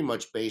pretty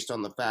much based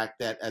on the fact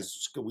that,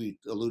 as we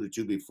alluded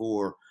to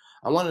before,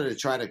 I wanted to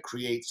try to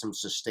create some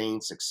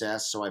sustained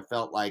success. So I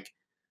felt like,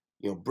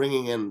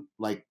 bringing in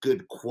like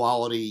good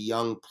quality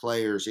young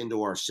players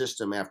into our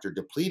system after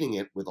depleting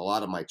it with a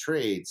lot of my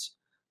trades,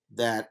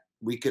 that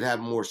we could have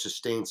more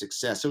sustained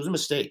success. It was a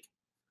mistake.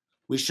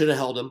 We should have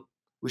held him.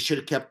 We should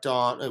have kept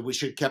on. We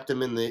should have kept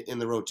him in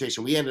the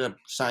rotation. We ended up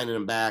signing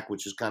him back,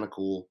 which was kind of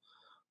cool.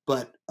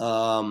 But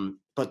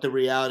the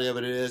reality of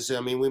it is,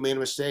 I mean, we made a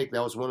mistake.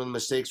 That was one of the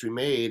mistakes we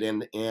made,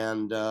 and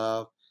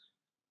I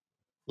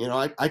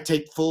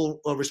take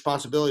full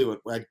responsibility.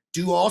 I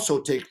do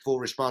also take full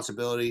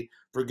responsibility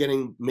for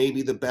getting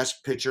maybe the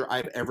best pitcher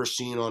I've ever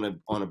seen on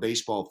a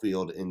baseball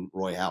field in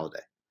Roy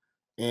Halladay,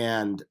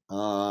 and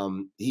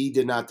he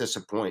did not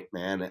disappoint,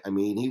 man. I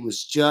mean, he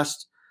was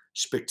just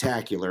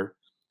spectacular.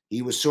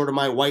 He was sort of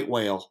my white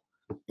whale,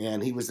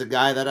 and he was the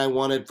guy that I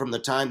wanted from the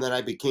time that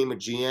I became a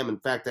GM. In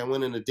fact, I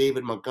went into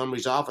David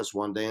Montgomery's office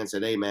one day and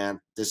said, "Hey, man,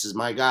 this is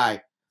my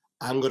guy.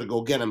 I'm going to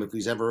go get him if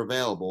he's ever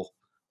available."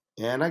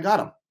 And I got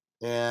him.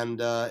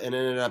 And it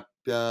ended up,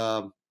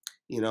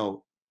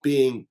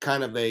 being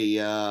kind of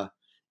a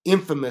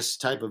infamous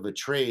type of a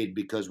trade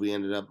because we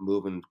ended up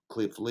moving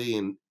Cliff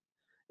Lee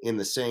in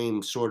the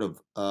same sort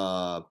of,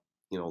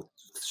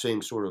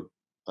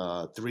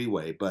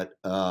 three-way. But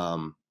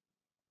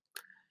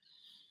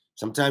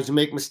sometimes you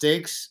make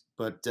mistakes.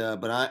 But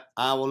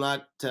I will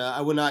not. I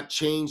would not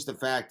change the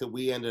fact that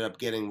we ended up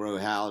getting Roy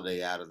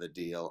Halladay out of the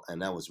deal,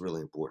 and that was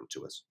really important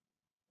to us.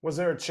 Was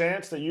there a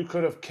chance that you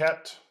could have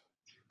kept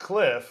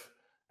Cliff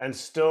and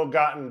still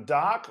gotten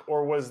Doc,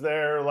 or was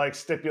there like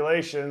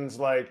stipulations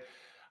like,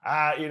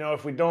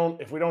 if we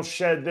don't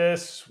shed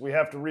this, we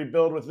have to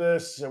rebuild with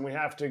this, and we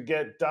have to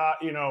get Doc,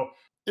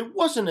 It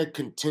wasn't a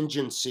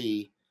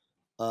contingency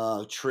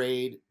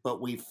trade,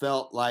 but we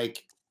felt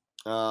like,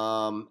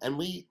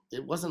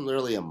 it wasn't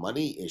really a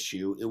money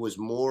issue. It was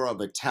more of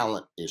a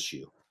talent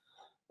issue.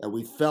 And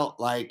we felt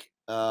like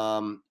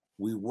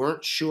we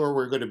weren't sure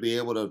we're going to be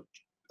able to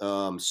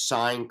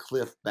sign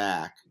Cliff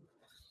back.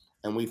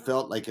 And we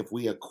felt like if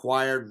we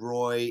acquired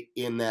Roy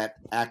in that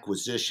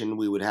acquisition,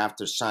 we would have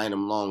to sign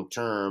him long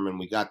term, and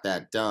we got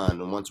that done.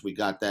 And once we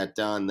got that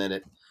done, then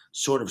it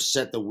sort of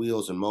set the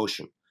wheels in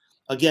motion.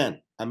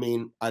 Again, I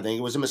mean, I think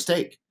it was a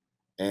mistake,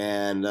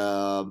 and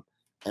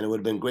it would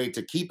have been great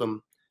to keep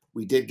him.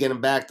 We did get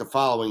him back the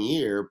following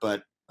year,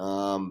 but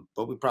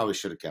we probably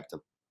should have kept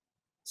him.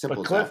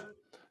 Simple as that.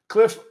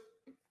 Cliff,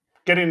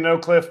 getting to know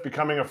Cliff,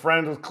 becoming a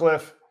friend with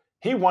Cliff,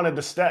 he wanted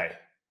to stay,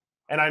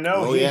 and I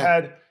know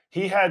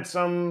he had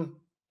some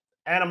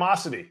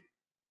animosity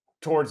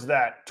towards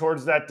that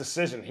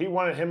decision. Him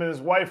and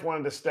his wife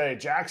wanted to stay.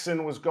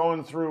 Jackson was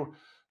going through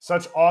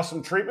such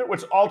awesome treatment,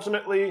 which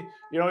ultimately,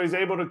 he's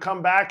able to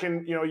come back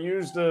and,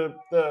 use the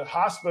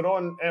hospital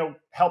and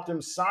helped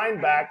him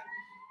sign back.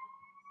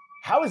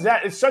 How is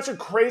that? It's such a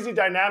crazy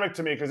dynamic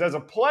to me, because as a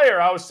player,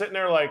 I was sitting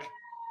there like,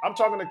 I'm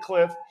talking to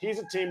Cliff. He's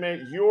a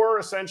teammate. You're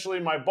essentially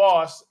my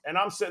boss. And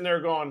I'm sitting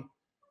there going,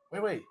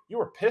 wait, you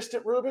were pissed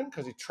at Ruben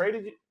because he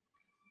traded you?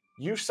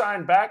 You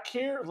signed back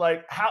here?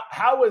 Like,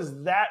 how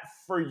was that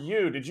for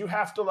you? Did you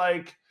have to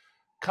like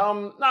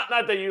come, not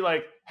that you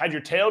like had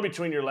your tail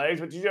between your legs,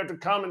 but did you have to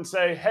come and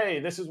say, hey,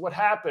 this is what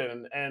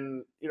happened?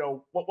 And you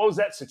know, what was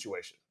that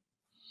situation?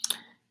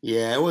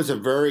 Yeah, it was a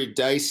very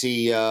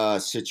dicey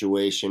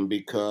situation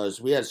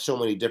because we had so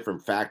many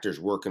different factors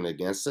working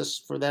against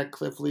us for that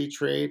Cliff Lee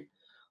trade,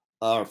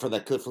 for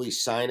that Cliff Lee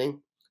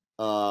signing.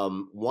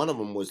 One of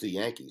them was the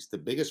Yankees. The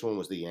biggest one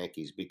was the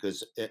Yankees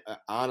because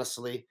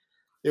honestly,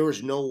 there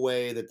was no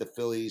way that the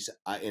Phillies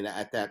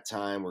at that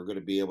time were going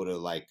to be able to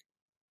like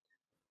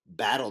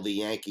battle the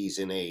Yankees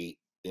in a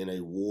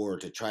war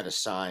to try to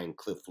sign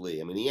Cliff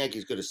Lee. I mean, the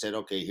Yankees could have said,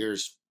 "Okay,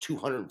 here's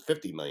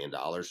 $250 million,"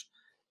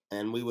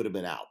 and we would have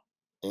been out.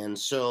 And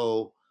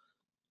so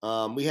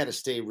we had to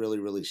stay really,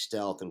 really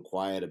stealth and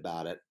quiet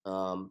about it.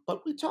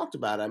 But we talked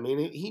about it. I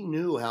mean, he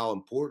knew how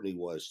important he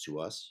was to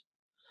us.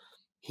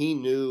 He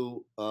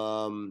knew,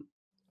 I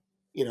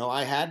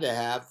had to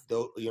have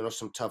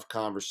some tough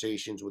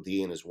conversations with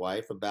he and his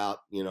wife about,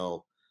 hey,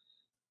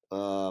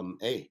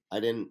 I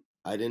didn't,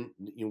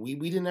 we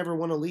didn't ever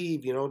want to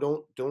leave,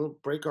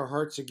 don't break our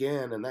hearts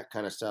again and that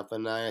kind of stuff.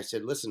 And I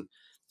said, listen,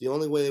 the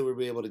only way that we'll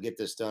be able to get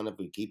this done if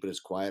we keep it as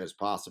quiet as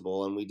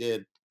possible. And we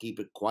did keep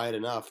it quiet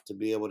enough to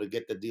be able to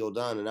get the deal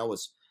done. And that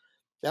was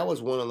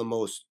one of the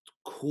most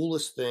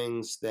coolest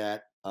things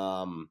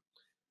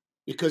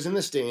because in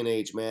this day and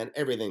age, man,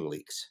 everything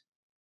leaks.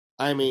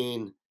 I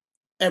mean,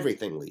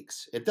 everything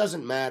leaks. It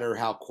doesn't matter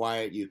how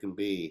quiet you can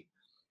be.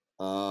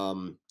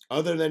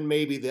 Other than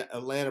maybe the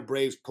Atlanta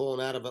Braves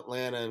pulling out of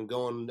Atlanta and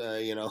going,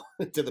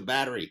 to the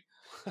Battery.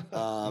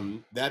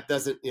 That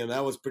doesn't,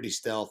 that was pretty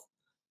stealth,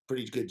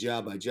 pretty good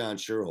job by John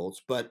Sherholtz,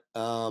 but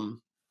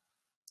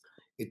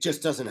it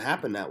just doesn't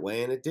happen that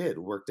way, and it did. It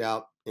worked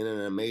out in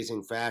an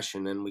amazing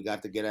fashion, and we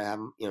got to have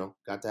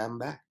him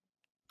back.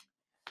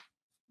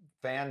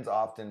 Fans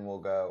often will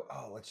go,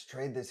 "Oh, let's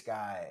trade this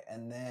guy,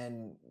 and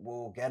then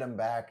we'll get him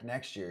back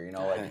next year."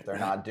 Like if they're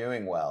not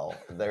doing well,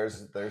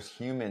 there's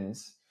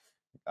humans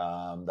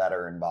that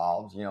are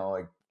involved.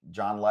 Like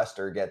John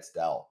Lester gets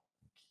dealt.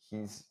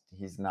 He's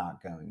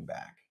not going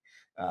back.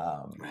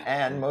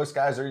 And most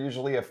guys are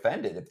usually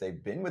offended if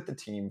they've been with the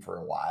team for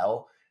a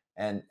while.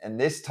 And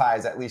this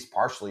ties at least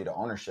partially to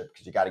ownership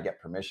because you got to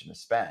get permission to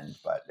spend.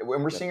 But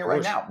when we're seeing it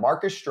right now,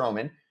 Marcus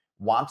Stroman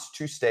wants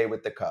to stay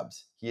with the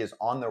Cubs. He is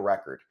on the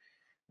record.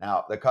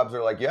 Now, the Cubs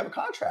are like, you have a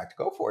contract.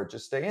 Go for it.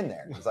 Just stay in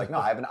there. He's like, no,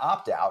 I have an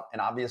opt-out.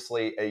 And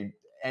obviously,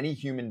 any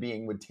human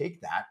being would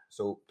take that.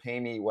 So pay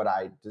me what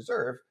I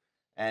deserve.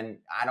 And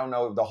I don't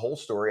know the whole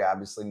story.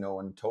 Obviously, no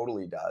one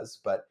totally does.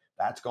 But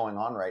that's going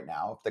on right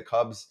now. If the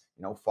Cubs,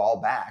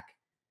 fall back,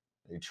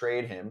 they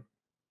trade him.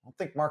 I don't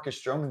think Marcus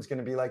Stroman's going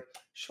to be like,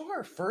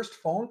 sure, first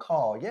phone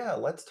call. Yeah,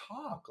 let's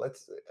talk.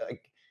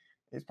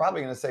 He's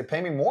probably going to say,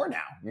 pay me more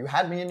now. You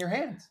had me in your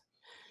hands.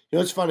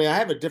 It's funny. I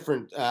had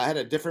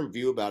a different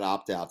view about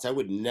opt-outs. I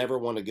would never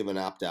want to give an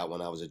opt-out when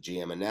I was a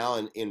GM. And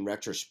now in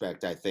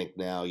retrospect, I think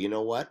now, you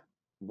know what?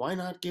 Why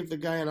not give the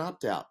guy an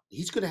opt-out?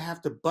 He's going to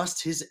have to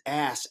bust his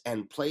ass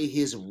and play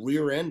his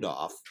rear end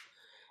off.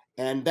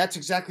 And that's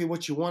exactly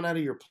what you want out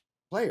of your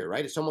player,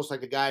 right? It's almost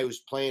like a guy who's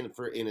playing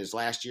in his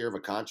last year of a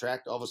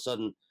contract. All of a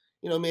sudden,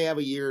 may have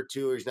a year or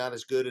two, or he's not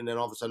as good. And then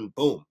all of a sudden,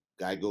 boom,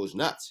 guy goes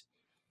nuts.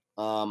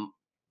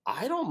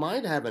 I don't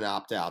mind having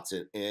opt-outs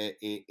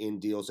in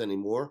deals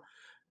anymore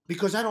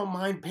because I don't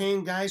mind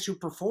paying guys who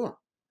perform,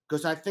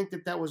 because I think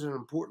that was an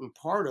important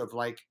part of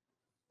like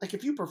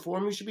if you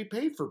perform, you should be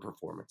paid for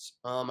performance.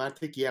 I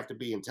think you have to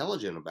be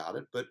intelligent about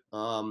it, but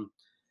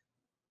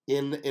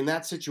in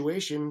that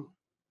situation,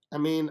 I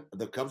mean,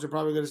 the Cubs are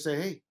probably going to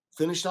say, hey,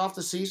 finish off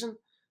the season,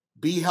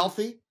 be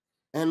healthy,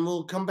 and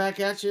we'll come back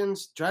at you and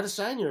try to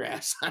sign your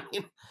ass. I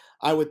mean,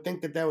 I would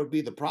think that would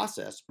be the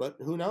process, but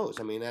who knows?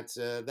 I mean, that's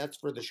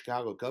for the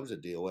Chicago Cubs to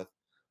deal with.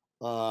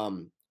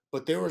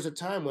 But there was a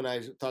time when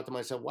I thought to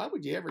myself, why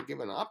would you ever give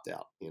an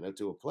opt-out,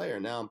 to a player?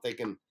 Now I'm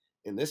thinking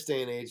in this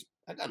day and age,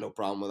 I got no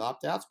problem with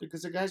opt-outs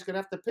because the guy's going to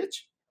have to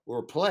pitch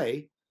or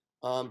play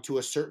to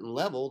a certain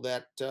level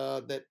that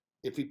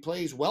if he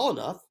plays well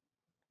enough,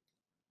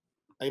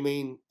 I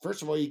mean,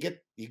 first of all, you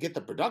get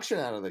the production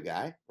out of the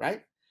guy,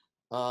 right?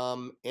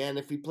 And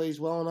if he plays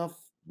well enough,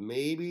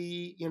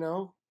 maybe,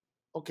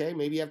 okay,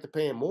 maybe you have to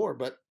pay him more,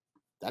 but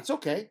that's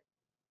okay.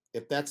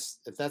 If that's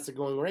the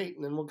going rate,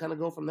 and then we'll kind of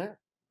go from there.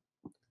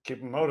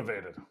 Keep him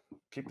motivated.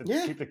 Keep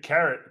the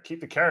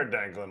carrot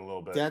dangling a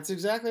little bit. That's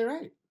exactly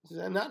right.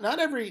 Not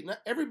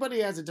everybody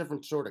has a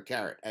different sort of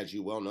carrot, as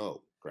you well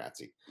know,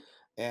 Grazzi.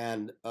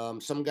 And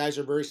some guys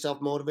are very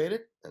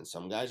self-motivated, and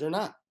some guys are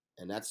not.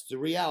 And that's the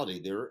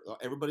reality.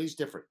 Everybody's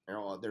different.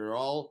 They're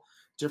all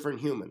different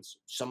humans.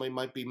 Somebody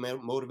might be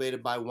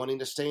motivated by wanting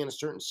to stay in a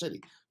certain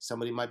city.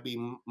 Somebody might be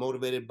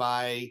motivated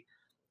by,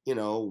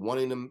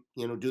 wanting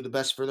to, do the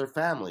best for their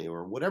family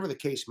or whatever the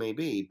case may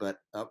be, but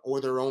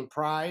or their own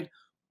pride,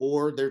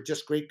 or they're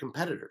just great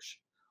competitors.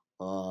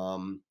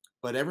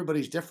 but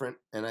everybody's different,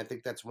 and I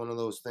think that's one of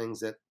those things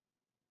that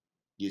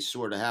you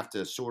sort of have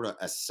to sort of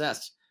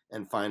assess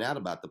and find out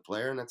about the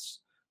player, and that's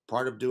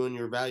part of doing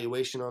your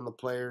evaluation on the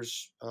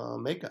player's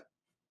makeup.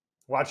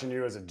 Watching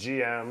you as a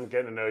GM,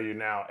 getting to know you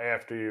now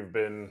after you've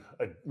been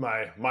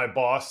my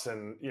boss,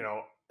 and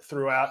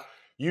throughout,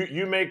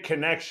 you make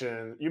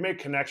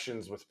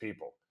connections with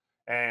people,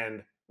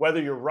 and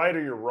whether you're right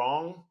or you're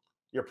wrong,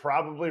 you're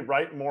probably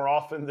right more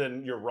often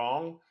than you're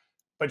wrong,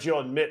 but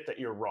you'll admit that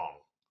you're wrong.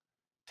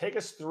 Take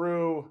us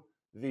through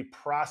the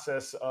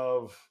process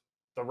of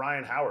the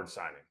Ryan Howard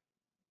signing.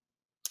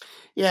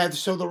 Yeah,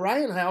 so the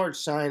Ryan Howard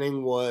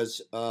signing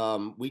was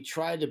we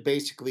tried to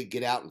basically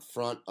get out in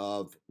front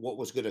of what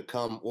was going to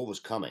come, what was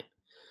coming.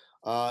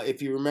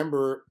 If you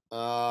remember,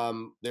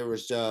 there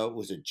was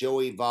a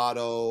Joey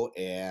Votto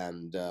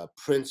and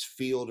Prince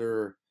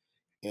Fielder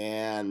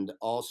and Pujols.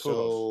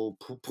 also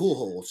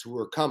Pujols who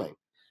were coming,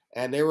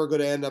 and they were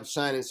going to end up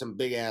signing some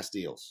big ass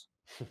deals.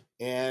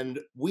 And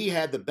we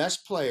had the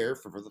best player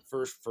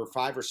for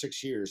 5 or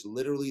 6 years,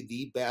 literally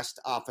the best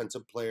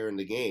offensive player in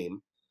the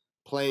game,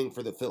 playing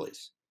for the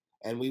Phillies,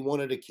 and we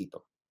wanted to keep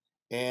him.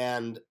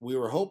 And we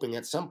were hoping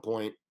at some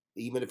point,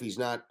 even if he's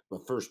not a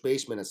first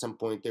baseman, at some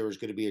point there was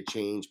going to be a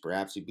change.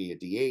 Perhaps he'd be a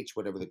DH,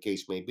 whatever the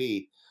case may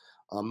be.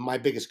 My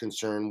biggest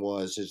concern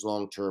was his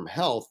long-term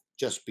health,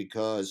 just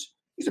because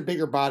he's a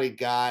bigger bodied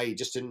guy. He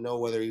just didn't know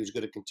whether he was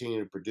going to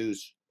continue to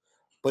produce.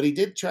 But he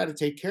did try to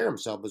take care of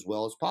himself as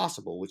well as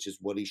possible, which is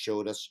what he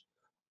showed us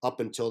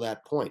up until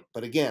that point.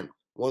 But again,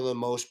 one of the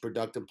most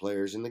productive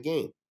players in the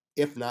game,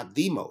 if not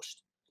the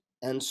most.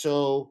 And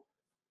so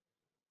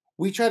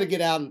we try to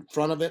get out in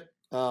front of it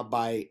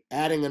by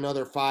adding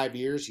another 5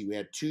 years. He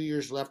had 2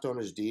 years left on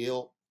his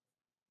deal.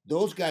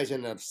 Those guys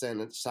ended up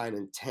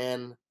signing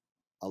 10,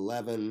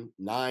 11,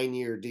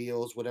 9-year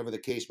deals, whatever the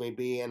case may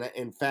be. And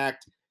in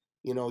fact,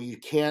 you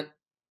can't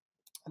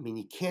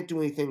do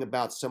anything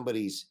about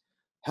somebody's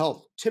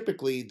health.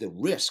 Typically, the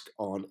risk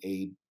on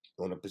a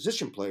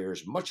position player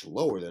is much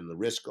lower than the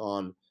risk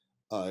on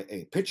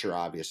a pitcher,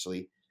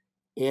 obviously.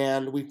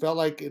 And we felt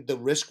like the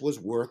risk was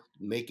worth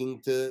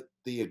making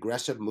the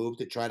aggressive move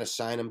to try to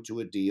sign him to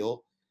a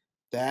deal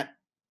that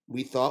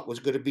we thought was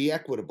going to be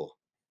equitable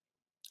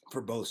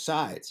for both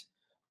sides.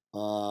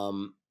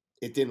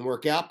 It didn't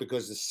work out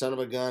because the son of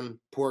a gun,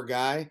 poor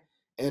guy,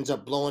 ends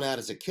up blowing out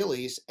his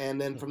Achilles, and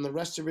then for the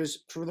rest of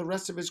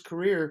his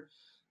career,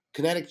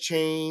 kinetic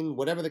chain,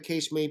 whatever the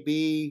case may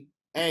be,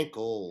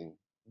 ankle,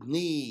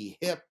 knee,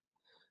 hip,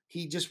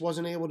 he just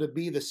wasn't able to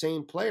be the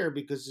same player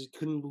because he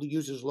couldn't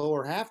use his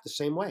lower half the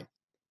same way.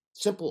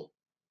 Simple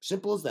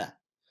as that.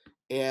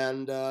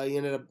 And he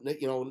ended up,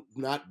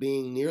 not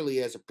being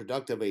nearly as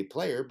productive a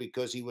player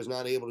because he was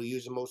not able to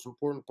use the most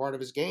important part of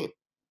his game.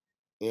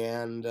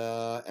 And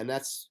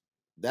that's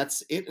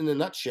it in a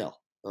nutshell.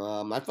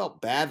 I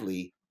felt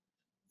badly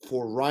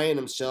for Ryan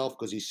himself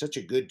because he's such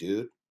a good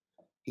dude.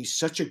 He's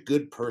such a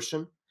good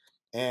person,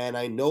 and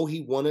I know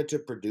he wanted to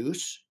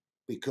produce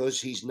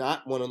because he's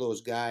not one of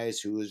those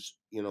guys who is,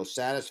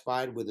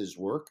 satisfied with his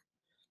work,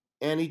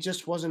 and he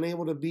just wasn't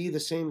able to be the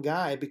same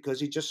guy because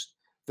he just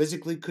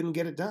physically couldn't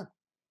get it done.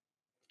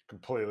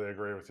 Completely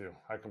agree with you.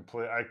 I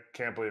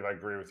can't believe I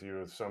agree with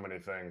you with so many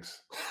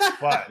things.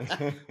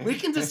 But we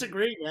can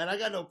disagree, man. I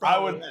got no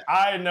problem with that.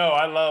 I know.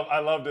 I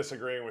love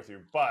disagreeing with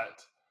you,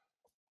 but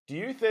do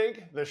you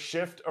think the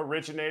shift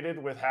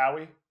originated with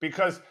Howie?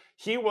 Because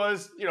he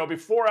was,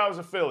 before I was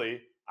a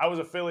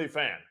Philly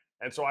fan.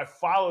 And so I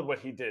followed what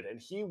he did. And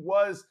he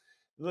was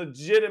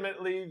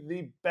legitimately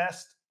the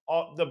best,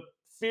 the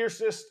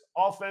fiercest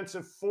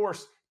offensive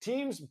force.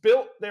 Teams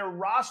built their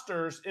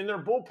rosters in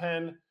their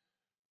bullpen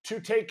to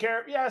take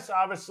care of, yes,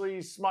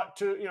 obviously,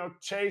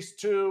 Chase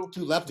too.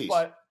 Two lefties.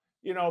 But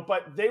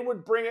they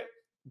would bring it.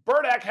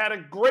 Burdak had a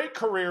great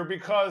career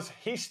because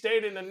he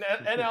stayed in the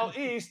NL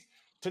East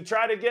to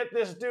try to get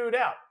this dude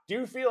out. Do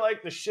you feel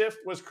like the shift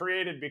was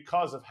created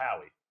because of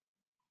Howie?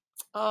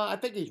 I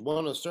think he's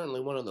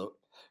certainly one of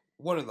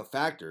the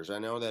factors. I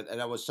know that, and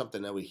that was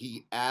something that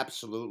he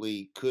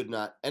absolutely could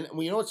not. And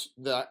what's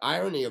the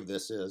irony of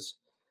this is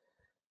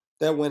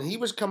that when he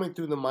was coming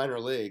through the minor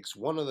leagues,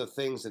 one of the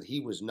things that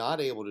he was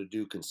not able to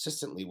do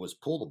consistently was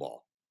pull the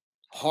ball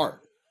hard.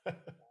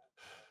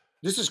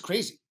 This is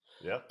crazy.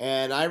 Yeah.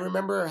 And I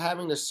remember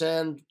having to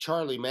send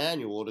Charlie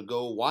Manuel to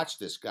go watch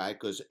this guy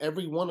because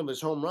every one of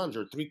his home runs,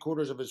 or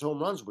 3/4 of his home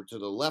runs, were to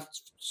the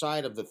left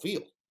side of the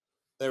field.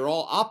 They're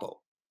all oppo.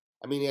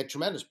 I mean, he had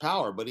tremendous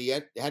power, but he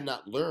had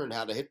not learned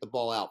how to hit the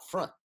ball out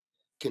front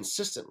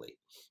consistently.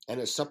 And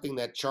it's something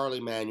that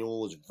Charlie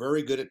Manuel was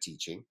very good at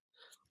teaching.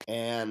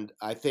 And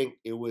I think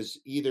it was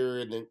either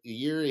in the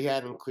year he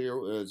had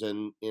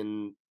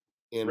in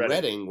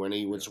Reading when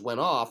he went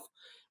off,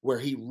 where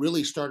he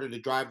really started to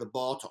drive the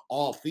ball to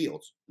all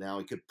fields. Now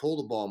he could pull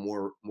the ball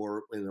more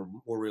in a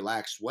more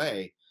relaxed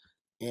way.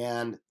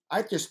 And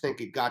I just think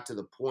it got to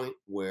the point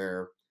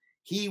where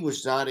he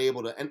was not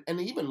able to, and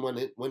even when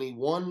he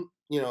won,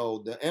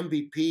 the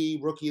MVP,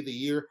 Rookie of the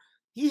Year,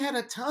 he had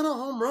a ton of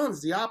home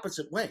runs the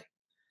opposite way.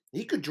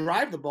 He could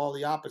drive the ball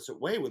the opposite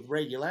way with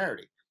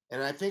regularity.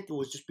 And I think it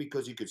was just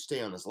because he could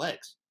stay on his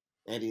legs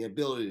and the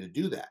ability to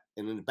do that.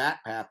 And then the bat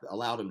path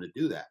allowed him to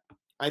do that.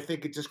 I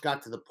think it just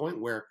got to the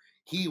point where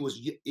he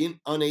was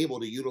unable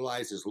to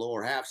utilize his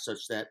lower half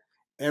such that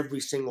every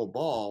single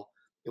ball,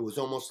 it was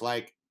almost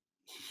like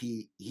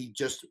it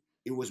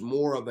was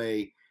more of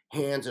a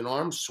hands and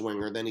arms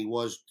swinger than he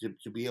was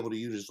to be able to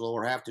use his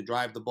lower half to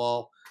drive the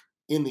ball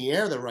in the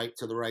air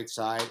to the right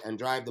side and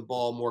drive the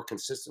ball more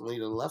consistently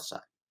to the left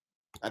side.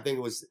 I think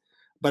it was,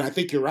 but I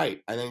think you're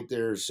right. I think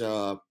there's,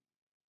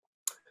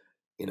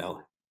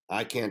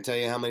 I can't tell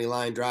you how many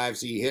line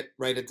drives he hit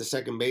right at the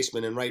second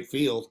baseman in right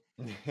field,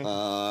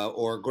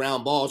 or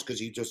ground balls because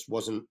he just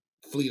wasn't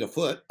fleet of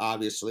foot,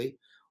 obviously,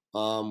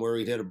 where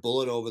he'd hit a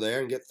bullet over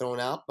there and get thrown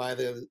out by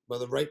the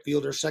right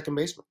fielder, second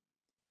baseman.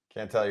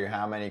 Can't tell you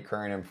how many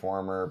current and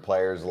former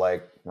players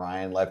like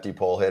Ryan, lefty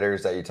pole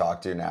hitters that you talk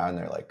to now, and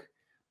they're like,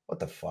 "What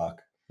the fuck?"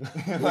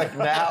 Like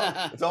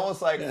now, it's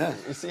almost like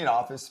you see in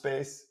Office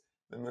Space,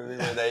 the movie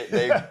where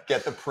they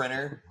get the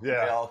printer,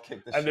 yeah, they all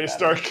kick the and shit they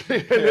start.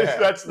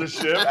 That's the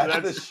shift.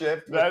 That's the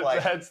shift.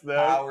 That's them.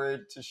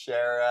 Howard,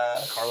 Teixeira,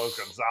 Carlos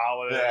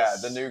Gonzalez. Yeah,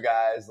 the new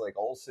guys like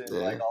Olsen,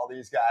 like all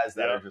these guys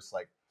that are just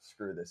like,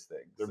 screw this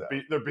thing.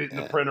 They're beating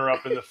the printer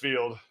up in the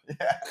field.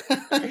 Yeah,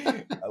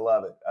 I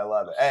love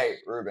it. Hey,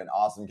 Ruben,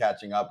 awesome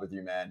catching up with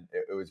you, man.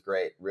 It was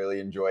great.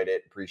 Really enjoyed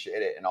it.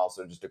 Appreciate it. And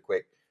also just a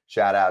quick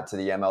shout out to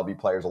the MLB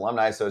Players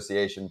Alumni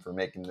Association for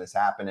making this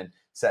happen and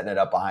setting it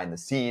up behind the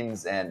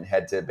scenes. And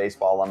head to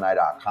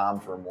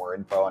baseballalumni.com for more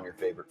info on your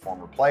favorite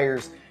former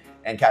players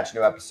and catch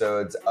new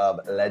episodes of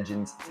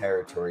Legends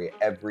Territory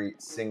every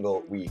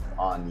single week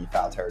on the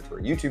Foul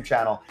Territory YouTube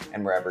channel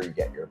and wherever you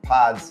get your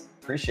pods.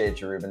 Appreciate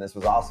you, Ruben. This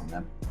was awesome,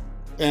 man.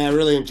 Yeah, I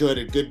really enjoyed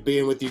it. Good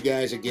being with you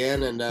guys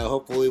again, and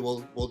hopefully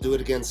we'll do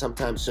it again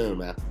sometime soon,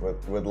 man.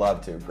 Would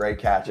love to. Great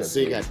catch up.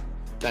 See you guys.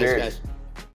 Thanks, guys.